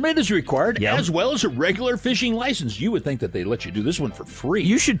special permit is required, as well as a regular fishing license. You would think that they let you do this one for free.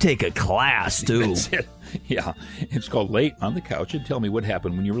 You should take a class, too. That's it. Yeah, it's called Late on the Couch and Tell Me What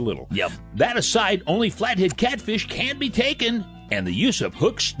Happened When You Were Little. Yep. That aside, only flathead catfish can be taken, and the use of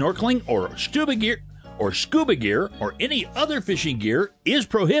hooks, snorkeling, or scuba gear, or any other fishing gear is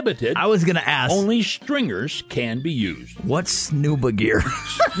prohibited. I was going to ask. Only stringers can be used. What's snuba gear?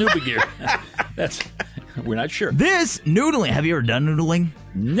 Snuba gear. We're not sure. This noodling. Have you ever done noodling?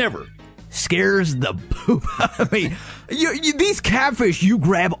 Never. scares the poop out of me. These catfish you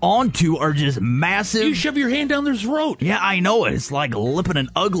grab onto are just massive. You shove your hand down their throat. Yeah, I know it. It's like lipping an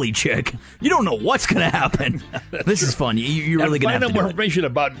ugly chick. You don't know what's going to happen. This is fun. You're really going to have to find out more information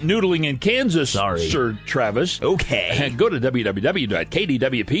about noodling in Kansas, Sir Travis. Okay. Go to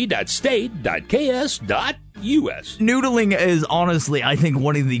www.kdwp.state.ks.us. Noodling is honestly, I think,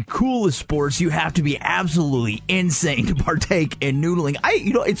 one of the coolest sports. You have to be absolutely insane to partake in noodling.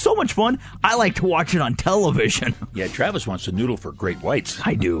 It's so much fun. I like to watch it on television. Yeah, Travis wants to noodle for great whites.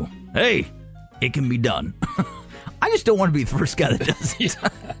 I do. Hey, it can be done. I just don't want to be the first guy that does it.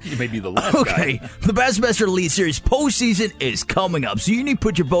 You may be the last guy. Okay, the Bassmaster Elite Series postseason is coming up, so you need to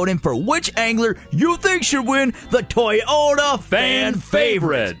put your vote in for which angler you think should win the Toyota Fan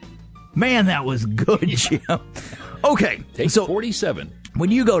Favorite. Man, that was good, Jim. Okay, so 47. When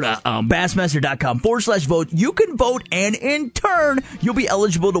you go to Bassmaster.com/vote, you can vote, and in turn, you'll be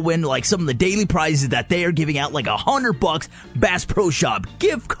eligible to win like some of the daily prizes that they are giving out, like $100 Bass Pro Shop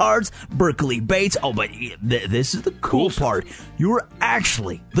gift cards, Berkeley baits. Oh, but this is the cool part. You're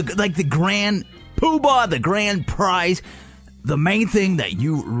actually the grand poobah, the grand prize. The main thing that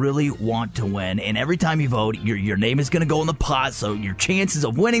you really want to win, and every time you vote, your name is going to go in the pot, so your chances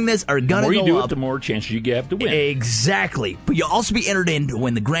of winning this are going to go up. The more you do it, the more chances you have to win. Exactly. But you'll also be entered in to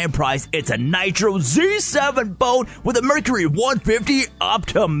win the grand prize. It's a Nitro Z7 boat with a Mercury 150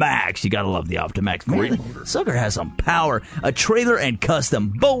 Optimax. You got to love the Optimax. Great motor. Sucker has some power. A trailer and custom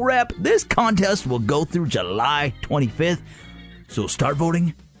boat wrap. This contest will go through July 25th, so start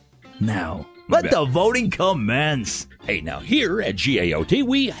voting now. Let the voting commence. Hey, now here at GAOT,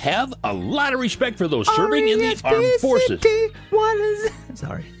 we have a lot of respect for those serving in the armed forces. What is it?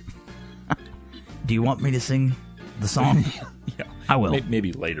 Sorry. Do you want me to sing the song? Yeah, I will.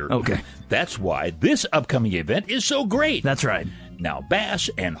 Maybe later. Okay. That's why this upcoming event is so great. That's right. Now, Bass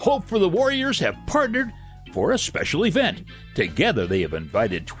and Hope for the Warriors have partnered for a special event. Together, they have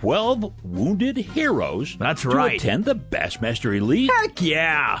invited 12 wounded heroes to attend the Bassmaster Elite Heck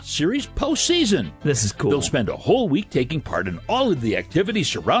yeah! Series postseason. This is cool. They'll spend a whole week taking part in all of the activities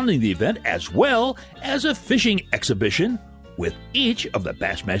surrounding the event, as well as a fishing exhibition with each of the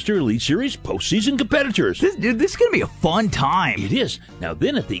Bassmaster Elite Series postseason competitors. This is going to be a fun time. It is. Now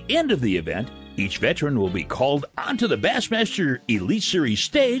then, at the end of the event, each veteran will be called onto the Bassmaster Elite Series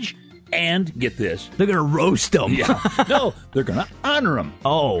stage. And get this. They're going to roast them. Yeah. No, they're going to honor them.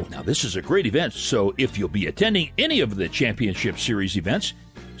 Oh. Now, this is a great event, so if you'll be attending any of the Championship Series events,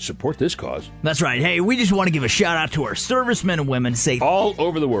 support this cause. That's right. Hey, we just want to give a shout out to our servicemen and women. Say all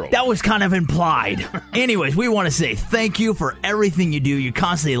over the world. That was kind of implied. Anyways, we want to say thank you for everything you do. You're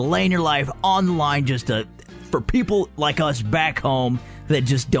constantly laying your life on the line for people like us back home that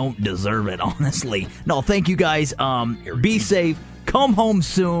just don't deserve it, honestly. No, thank you guys. Be safe. Come home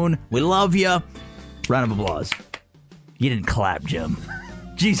soon. We love you. Round of applause. You didn't clap, Jim.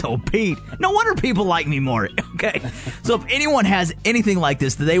 Jeez, oh, Pete. No wonder people like me more. Okay. So if anyone has anything like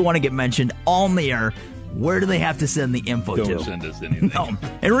this that they want to get mentioned on the air, where do they have to send the info to? Don't send us anything. No.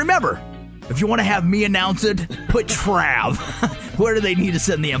 And remember, if you want to have me announce it, put Trav. Where do they need to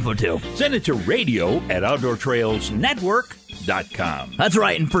send the info to? Send it to radio@OutdoorTrailsNetwork.com. That's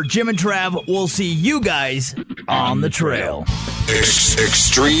right, and for Jim and Trav, we'll see you guys on the trail.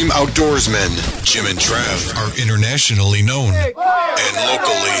 Extreme outdoorsmen, Jim and Trav, are internationally known and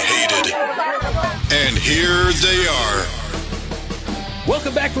locally hated. And here they are.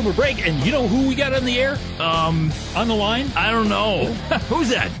 Welcome back from a break, and you know who we got on the air? On the line? I don't know. Who's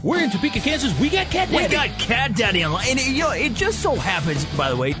that? We're in Topeka, Kansas. We got Cat Daddy. We got Cat Daddy on the line. And, it just so happens,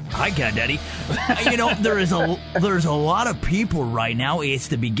 by the way, hi, Cat Daddy. There's a lot of people right now. It's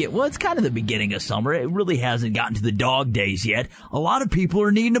kind of the beginning of summer. It really hasn't gotten to the dog days yet. A lot of people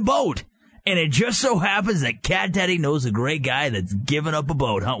are needing a boat. And it just so happens that Cat Daddy knows a great guy that's giving up a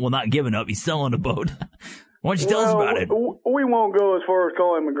boat. Huh? Well, not giving up. He's selling a boat. Why don't you tell us about it? We won't go as far as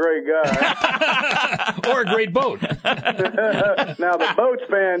calling him a great guy. Or a great boat. Now, the boat's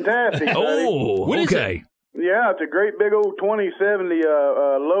fantastic. Oh, buddy. okay. Yeah, it's a great big old 2070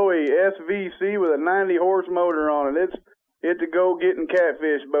 Lowy SVC with a 90-horse motor on it. It's a go-getting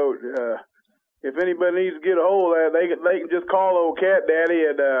catfish boat. If anybody needs to get a hold of that, they can just call old Cat Daddy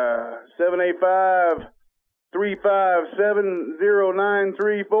at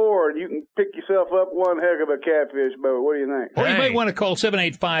 785-357-0934, and you can pick yourself up one heck of a catfish boat. What do you think? Or you might want to call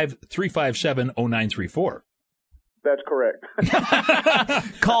 785-357-0934. That's correct.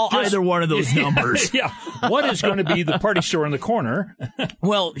 Call either one of those numbers. Yeah. One is going to be the party store in the corner.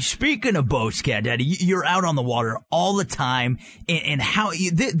 Well, speaking of boats, Cat Daddy, you're out on the water all the time, and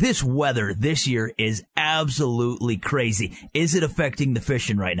this weather this year is absolutely crazy. Is it affecting the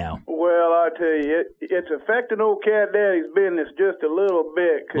fishing right now? Well, I tell you, it's affecting old Cat Daddy's business just a little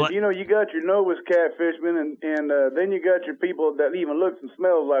bit. Because, you got your novice catfishermen, and then you got your people that even looks and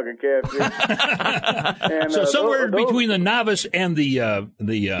smells like a catfish. And, so somewhere between the novice and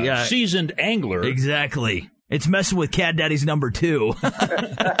the seasoned angler. Exactly. It's messing with Cat Daddy's number 2.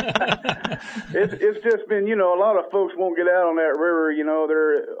 It's just been, a lot of folks won't get out on that river.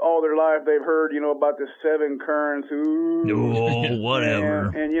 They're all their life they've heard, about the 7 currents. Ooh, whatever.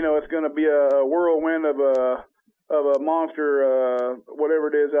 And it's going to be a whirlwind of a monster, whatever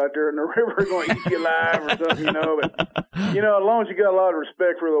it is out there in the river, going to eat you alive or something. But as long as you got a lot of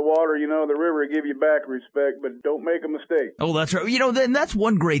respect for the water, the river will give you back respect. But don't make a mistake. Oh, that's right. Then that's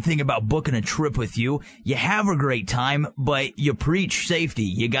one great thing about booking a trip with you. You have a great time, but you preach safety.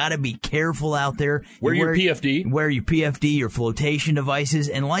 You got to be careful out there. Wear your PFD. Wear your PFD, your flotation devices,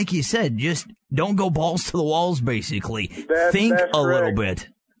 and like you said, just don't go balls to the walls. Basically, think a little bit.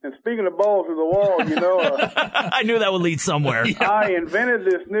 And speaking of balls to the wall, I knew that would lead somewhere. I invented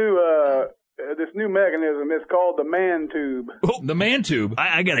this new mechanism. It's called the man tube. Oh, the man tube.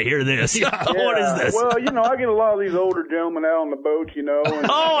 I gotta hear this. What is this? Well, I get a lot of these older gentlemen out on the boat, And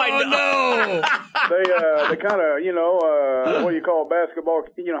I know. They kind of, what do you call basketball?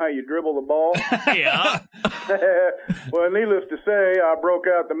 How you dribble the ball? Yeah. Well, needless to say, I broke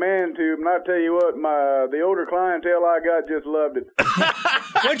out the man tube, and I tell you what, the older clientele I got just loved it.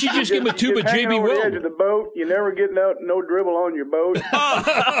 Why don't you just give them a tube of JB over Will? the edge of the boat. You never get no dribble on your boat.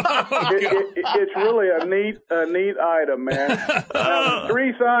 It's really a neat item, man. Now,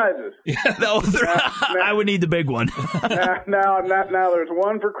 3 sizes. I would need the big one. Now, there's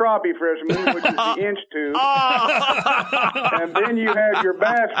one for crappie fishermen, which is the inch tube. And then you have your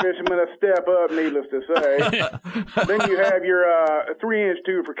bass fishermen a step up, needless to say. Then you have your 3-inch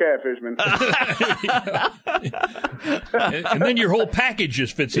tube for catfishermen. And then your whole package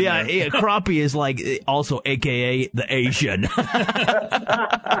just fits in there. Yeah, crappie is like also AKA the Asian.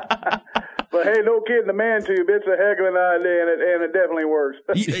 But hey, no kidding, the man tube, it's a heck of an idea, and it definitely works.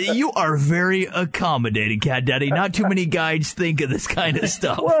 You are very accommodating, Cat Daddy. Not too many guides think of this kind of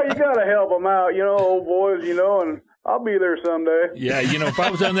stuff. Well, you got to help them out, old boys, and I'll be there someday. Yeah, if I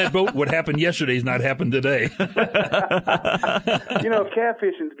was on that boat, what happened yesterday's not happened today.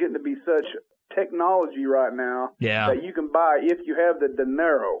 Catfishing's getting to be such technology right now that you can buy if you have the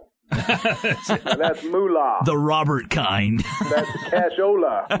dinero. That's moolah. The Robert kind. That's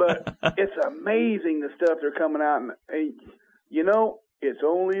cashola. But it's amazing the stuff they're coming out, and it's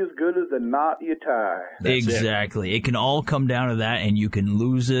only as good as the knot you tie. Exactly. It can all come down to that, and you can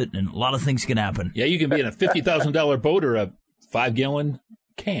lose it, and a lot of things can happen. Yeah, you can be in a $50,000 boat or a 5-gallon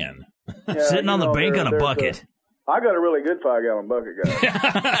can. Sitting on the bank on a bucket. I got a really good 5-gallon bucket,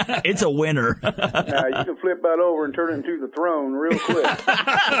 guys. It's a winner. Now, you can flip that over and turn it into the throne real quick.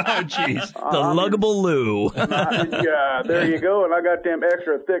 Jeez. The luggable loo. Yeah, there you go. And I got them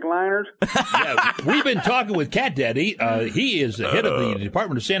extra thick liners. Yeah, we've been talking with Cat Daddy. He is the head of the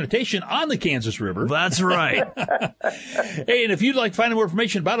Department of Sanitation on the Kansas River. That's right. Hey, and if you'd like to find out more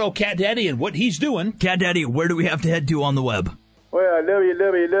information about old Cat Daddy and what he's doing. Cat Daddy, where do we have to head to on the web? Well,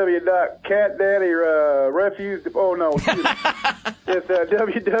 www.catdaddyrefuse. Oh, no. It's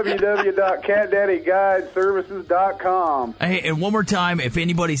www.catdaddyguideservices.com. Hey, and one more time, if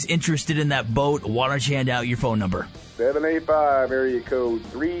anybody's interested in that boat, why don't you hand out your phone number? 785 area code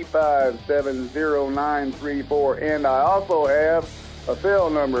 3570934. And I also have a cell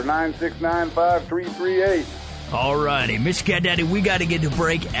number, 9695338. All righty. Mr. Cat Daddy, we got to get to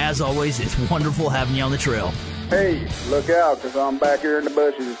break. As always, it's wonderful having you on the trail. Hey, look out, because I'm back here in the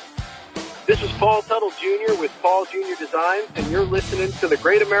bushes. This is Paul Tuttle Jr. with Paul Jr. Designs, and you're listening to the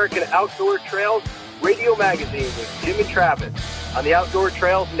Great American Outdoor Trails Radio Magazine with Jim and Travis on the Outdoor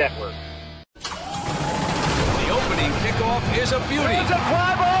Trails Network. The opening kickoff is a beauty. It's a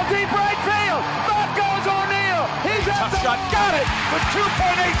fly ball deep right field. Back goes O'Neal. He's at the shot. Got it with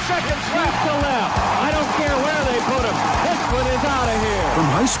 2.8 seconds left to left. I don't care where they put him. This one is out of here.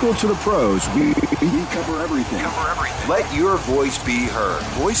 From high school to the pros, we cover everything. Let your voice be heard.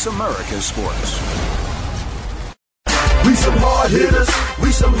 Voice America Sports. We some hard hitters.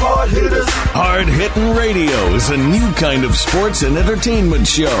 Hard Hittin' Radio is a new kind of sports and entertainment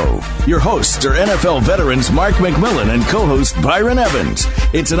show. Your hosts are NFL veterans Mark McMillan and co-host Byron Evans.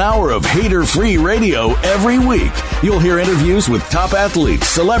 It's an hour of hater-free radio every week. You'll hear interviews with top athletes,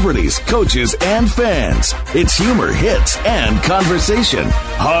 celebrities, coaches, and fans. It's humor, hits, and conversation.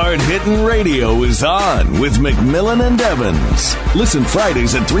 Hard Hittin' Radio is on with McMillan and Evans. Listen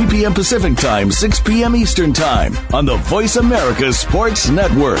Fridays at 3 p.m. Pacific Time, 6 p.m. Eastern Time on the Voice America Sports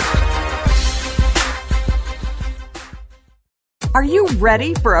Network. Are you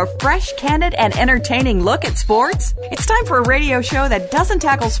ready for a fresh, candid, and entertaining look at sports? It's time for a radio show that doesn't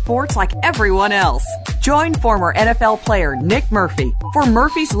tackle sports like everyone else. Join former NFL player Nick Murphy for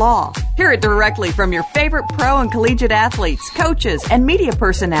Murphy's Law. Hear it directly from your favorite pro and collegiate athletes, coaches, and media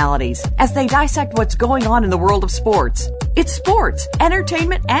personalities as they dissect what's going on in the world of sports. It's sports,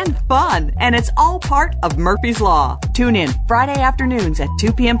 entertainment, and fun, and it's all part of Murphy's Law. Tune in Friday afternoons at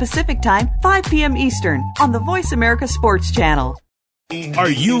 2 p.m. Pacific Time, 5 p.m. Eastern on the Voice America Sports Channel. Are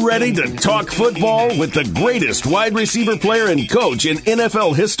you ready to talk football with the greatest wide receiver player and coach in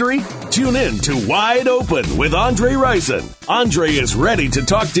NFL history? Tune in to Wide Open with Andre Rison. Andre is ready to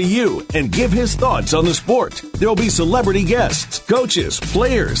talk to you and give his thoughts on the sport. There'll be celebrity guests, coaches,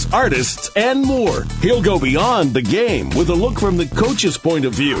 players, artists, and more. He'll go beyond the game with a look from the coach's point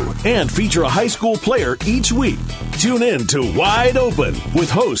of view and feature a high school player each week. Tune in to Wide Open with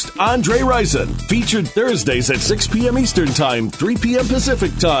host Andre Rison, featured Thursdays at 6 p.m. Eastern Time, 3 p.m.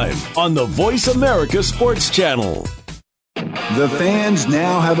 Pacific Time on the Voice America Sports Channel. The fans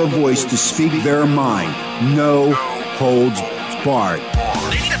now have a voice to speak their mind. No holds barred.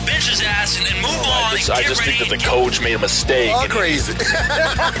 They need to bench his ass and move on. I just think that the coach made a mistake. All crazy.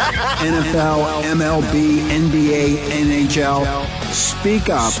 NFL, MLB, NBA, NHL. Speak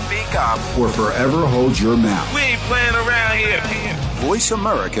up or forever hold your mouth. We ain't playing around here. Voice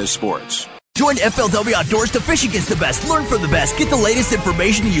America Sports. Join FLW Outdoors to fish against the best, learn from the best, get the latest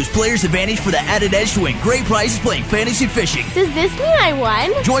information, and use Players Advantage for the added edge to win great prizes playing fantasy fishing. Does this mean I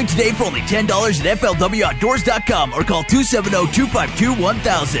won? Join today for only $10 at FLWOutdoors.com or call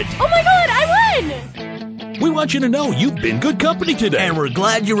 270-252-1000. Oh my God, I won! We want you to know you've been good company today. And we're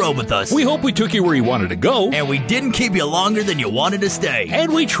glad you rode with us. We hope we took you where you wanted to go. And we didn't keep you longer than you wanted to stay.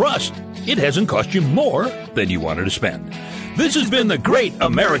 And we trust it hasn't cost you more than you wanted to spend. This has been the Great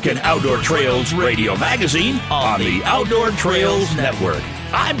American Outdoor Trails Radio Magazine on the Outdoor Trails Network.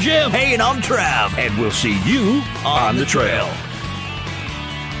 I'm Jim. Hey, and I'm Trav. And we'll see you on the trail.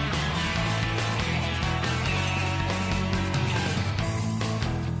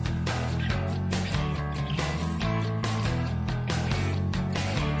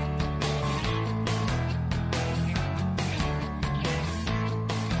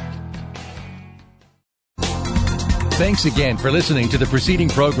 Thanks again for listening to the preceding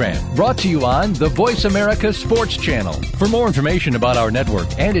program, brought to you on the Voice America Sports Channel. For more information about our network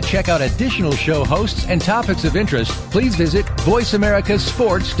and to check out additional show hosts and topics of interest, please visit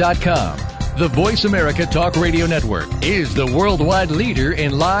voiceamericasports.com. The Voice America Talk Radio Network is the worldwide leader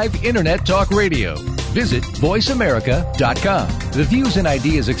in live Internet talk radio. Visit voiceamerica.com. The views and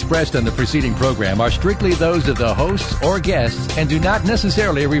ideas expressed on the preceding program are strictly those of the hosts or guests and do not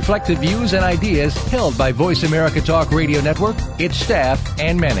necessarily reflect the views and ideas held by Voice America Talk Radio Network, its staff,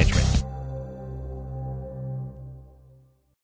 and management.